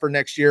boost that for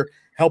next year.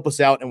 Help us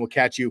out, and we'll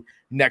catch you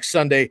next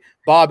Sunday.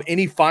 Bob,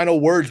 any final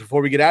words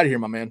before we get out of here,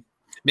 my man?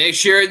 Make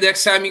sure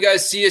next time you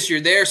guys see us,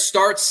 you're there.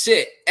 Start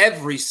sit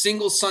every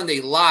single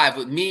Sunday live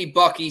with me,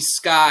 Bucky,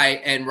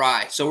 Sky, and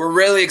Rye. So we're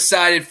really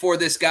excited for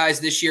this, guys,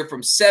 this year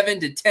from 7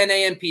 to 10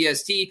 a.m.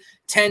 PST,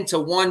 10 to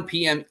 1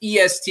 p.m.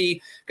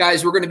 EST.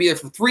 Guys, we're going to be there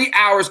for 3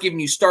 hours giving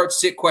you start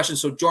sit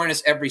questions, so join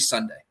us every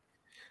Sunday.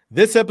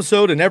 This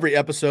episode and every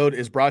episode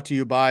is brought to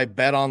you by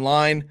Bet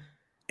Online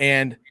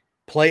and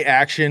Play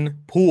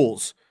Action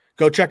Pools.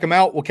 Go check them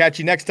out. We'll catch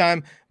you next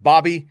time.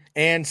 Bobby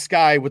and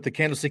Sky with the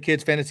Candlestick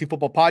Kids Fantasy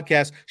Football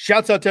Podcast.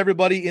 Shouts out to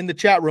everybody in the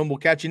chat room. We'll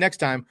catch you next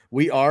time.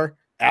 We are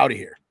out of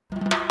here.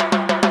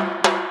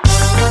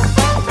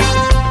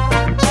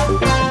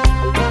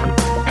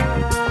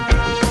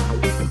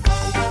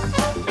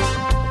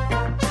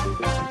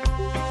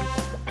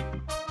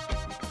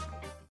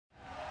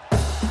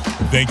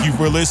 Thank you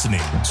for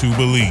listening to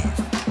Believe.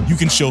 You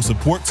can show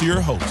support to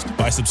your host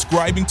by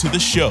subscribing to the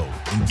show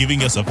and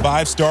giving us a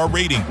 5-star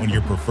rating on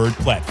your preferred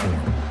platform.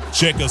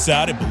 Check us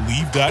out at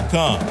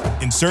Believe.com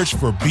and search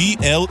for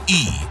BLEAV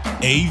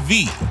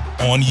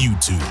on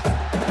YouTube.